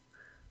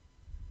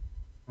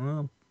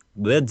 Well,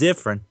 they're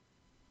different.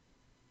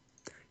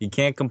 You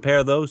can't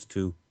compare those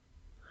two.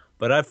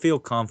 But I feel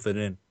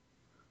confident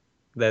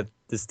that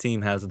this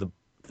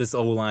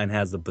O-line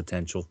has the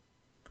potential.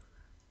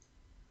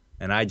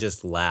 And I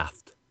just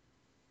laughed.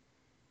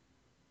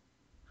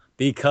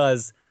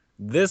 Because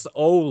this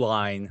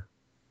O-line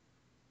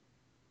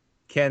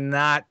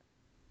cannot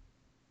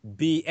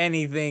be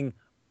anything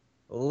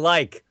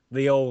like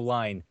the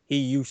O-line he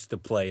used to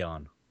play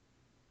on.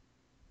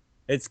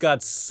 It's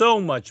got so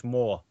much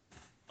more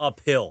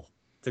uphill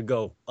to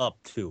go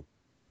up to.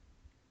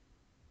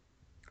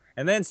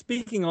 And then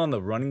speaking on the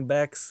running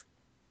backs,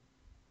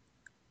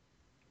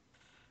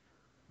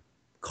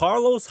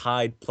 Carlos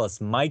Hyde plus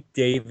Mike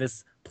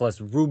Davis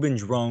plus Reuben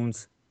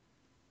Drones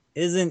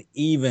isn't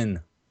even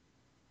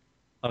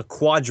a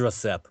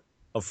quadricep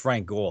of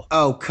Frank Gore.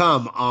 Oh,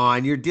 come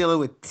on. You're dealing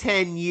with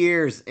 10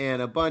 years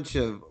and a bunch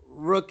of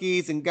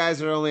rookies and guys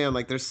that are only on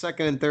like their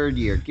second and third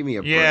year. Give me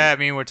a break. Yeah, I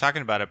mean, we're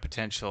talking about a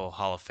potential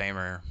Hall of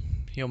Famer.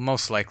 He'll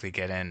most likely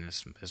get in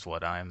is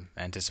what I'm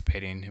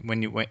anticipating.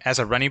 As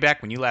a running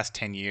back, when you last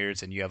 10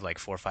 years and you have like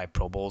 4 or 5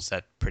 Pro Bowls,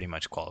 that pretty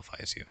much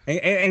qualifies you.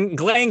 And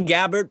Blaine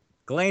Gabbert,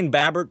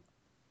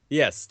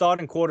 yes,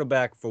 starting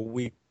quarterback for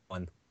week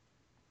 1.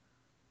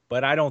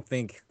 But I don't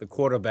think the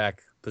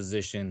quarterback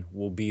position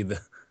will be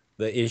the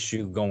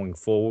issue going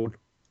forward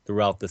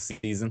throughout the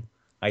season.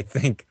 I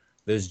think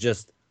there's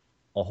just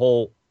a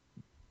whole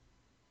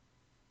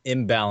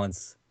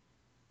imbalance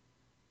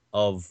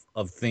of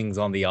things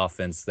on the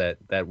offense that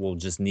will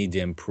just need to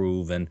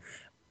improve, and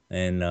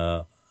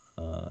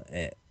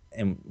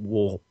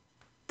we'll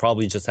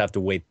probably just have to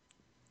wait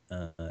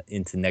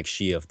into next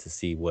year to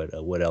see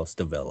what else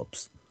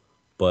develops.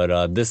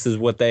 But this is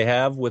what they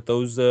have with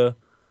those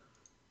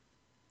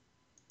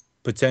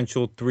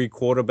potential 3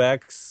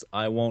 quarterbacks.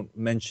 I won't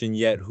mention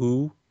yet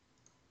who,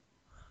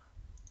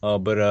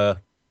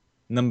 but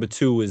number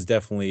 2 is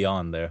definitely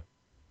on there,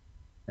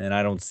 and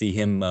I don't see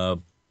him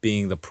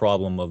being the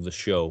problem of the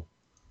show.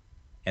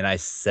 And I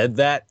said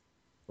that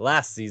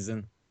last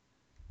season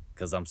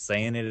because I'm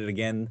saying it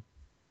again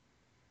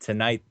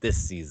tonight this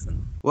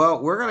season.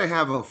 Well, we're going to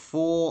have a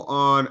full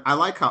on. I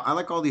like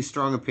all these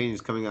strong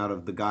opinions coming out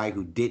of the guy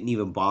who didn't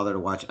even bother to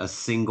watch a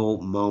single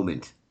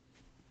moment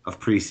of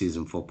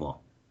preseason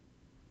football.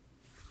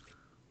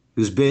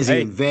 Who's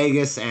busy in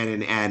Vegas,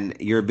 and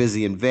you're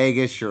busy in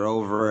Vegas, you're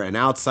over in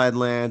outside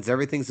lands.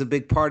 Everything's a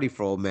big party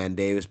for old man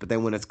Davis. But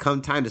then when it's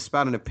come time to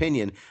spout an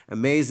opinion,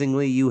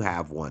 amazingly, you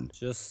have one.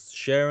 Just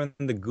sharing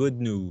the good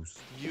news.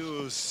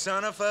 You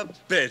son of a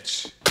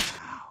bitch.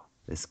 Wow,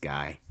 this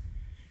guy.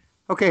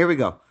 Okay, here we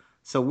go.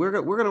 So we're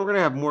gonna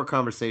have more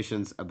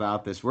conversations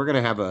about this. We're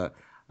gonna have a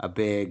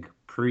big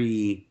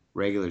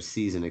pre-regular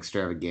season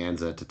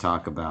extravaganza to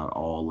talk about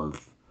all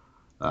of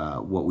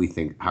what we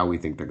think, how we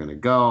think they're going to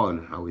go,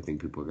 and how we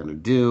think people are going to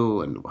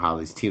do, and how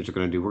these teams are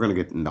going to do. We're going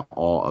to get into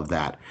all of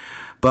that.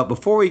 But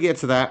before we get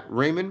to that,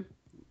 Raymond,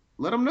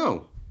 let them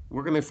know.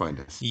 Where can they find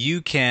us?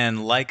 You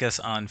can like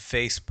us on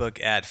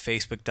Facebook at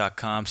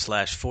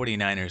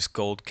facebook.com/49ers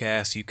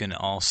GoldCast. You can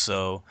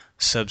also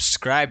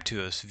subscribe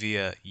to us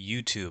via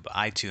YouTube,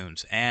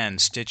 iTunes, and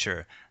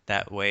Stitcher.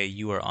 That way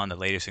you are on the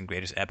latest and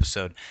greatest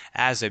episode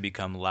as they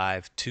become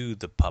live to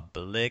the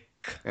public.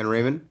 And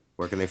Raymond,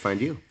 where can they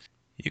find you?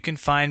 You can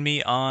find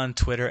me on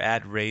Twitter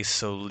at Ray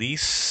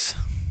Solis.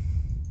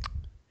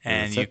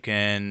 And you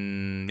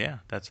can,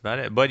 that's about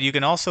it. But you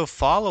can also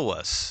follow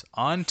us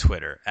on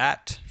Twitter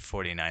at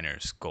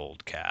 49ers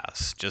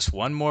GoldCast. Just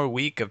one more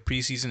week of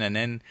preseason, and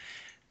then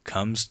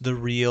comes the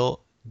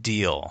real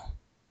deal.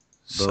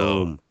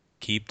 Boom. So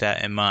keep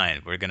that in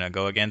mind. We're going to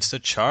go against the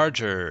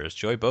Chargers.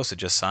 Joey Bosa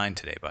just signed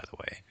today, by the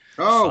way.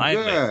 Oh,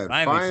 Finally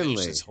Finally.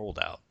 finished his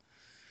holdout.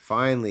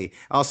 Finally.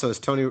 Also, is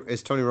Tony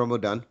Romo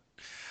done?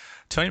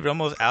 Tony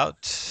Romo's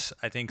out,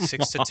 I think,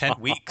 6 to 10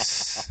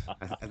 weeks.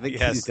 I think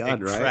he's done,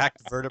 right?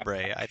 Cracked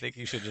vertebrae. I think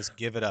you should just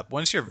give it up.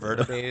 Once your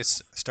vertebrae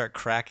start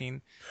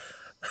cracking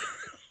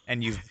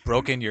and you've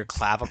broken your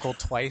clavicle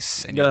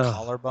twice and your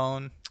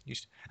collarbone,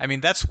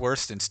 that's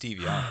worse than Steve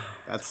Young.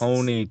 That's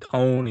Tony.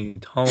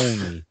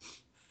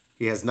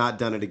 He has not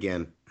done it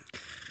again.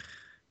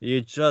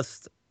 You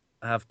just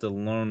have to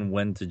learn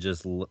when to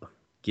just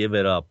give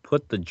it up.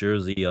 Put the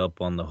jersey up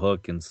on the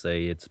hook and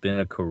say it's been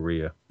a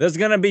career. There's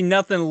going to be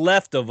nothing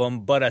left of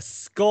him but a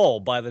skull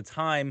by the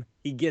time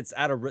he gets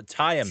out of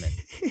retirement.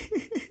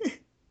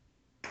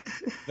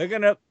 He's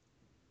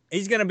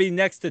going to be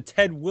next to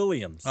Ted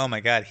Williams. Oh my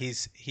God, he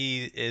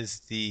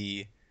is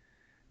the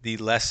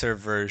lesser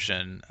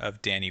version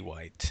of Danny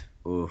White.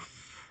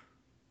 Oof.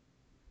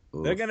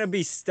 They're going to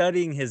be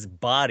studying his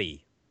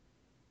body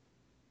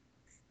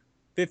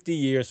 50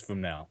 years from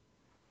now.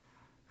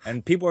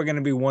 And people are going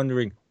to be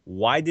wondering,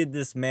 why did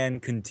this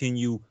man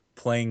continue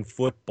playing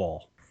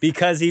football?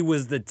 Because he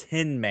was the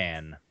Tin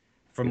Man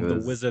from The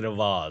Wizard of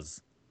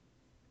Oz.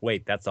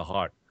 Wait, that's a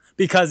heart.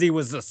 Because he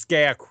was the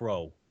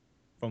Scarecrow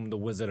from The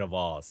Wizard of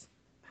Oz.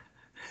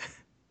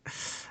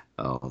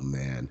 Oh,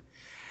 man.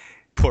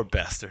 Poor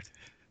bastard.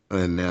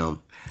 And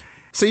now,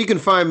 so you can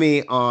find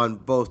me on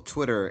both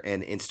Twitter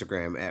and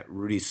Instagram at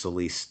Rudy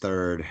Solis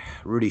III.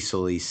 Rudy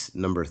Solis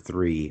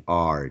 #3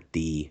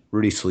 RD.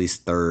 Rudy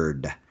Solis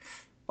III.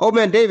 Old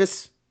Man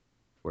Davis,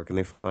 where can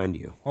they find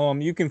you?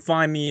 You can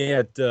find me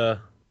at the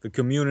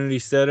community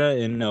center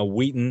in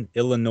Wheaton,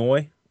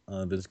 Illinois.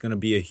 There's going to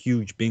be a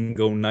huge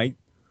bingo night,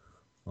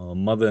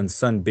 mother and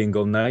son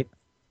bingo night,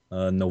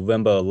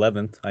 November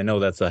 11th. I know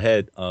that's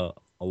a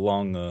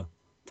long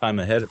time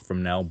ahead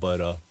from now,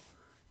 but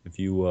if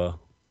you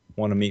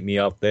want to meet me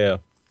out there,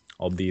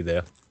 I'll be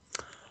there.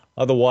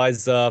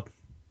 Otherwise,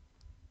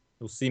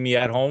 you'll see me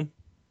at home,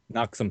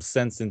 knock some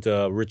sense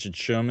into Richard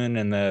Sherman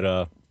and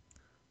that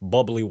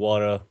bubbly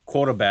water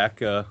quarterback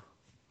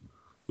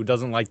who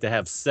doesn't like to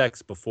have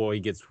sex before he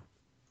gets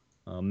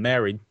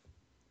married.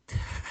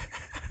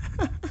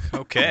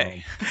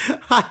 Okay.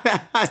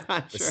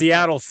 The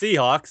Seattle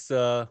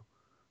Seahawks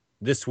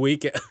this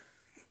week.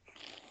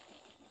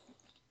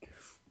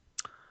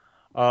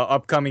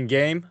 Upcoming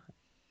game.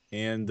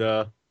 And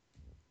we're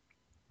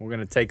going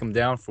to take them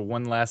down for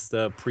one last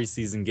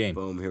preseason game.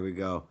 Boom, here we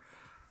go.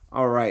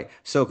 All right,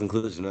 so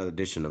concludes another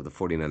edition of the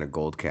 49er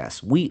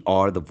GoldCast. We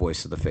are the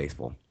voice of the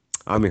faithful.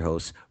 I'm your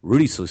host,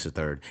 Rudy Solis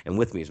III, and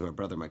with me is my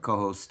brother, my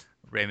co-host,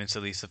 Raymond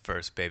Solis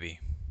first, baby.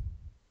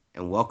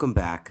 And welcome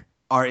back,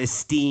 our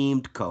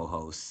esteemed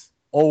co-host,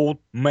 Old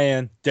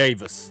Man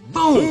Davis.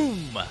 Boom!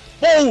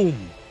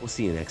 Boom! We'll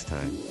see you next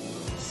time.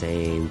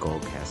 Same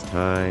GoldCast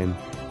time,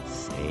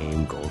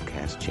 same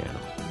GoldCast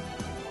channel.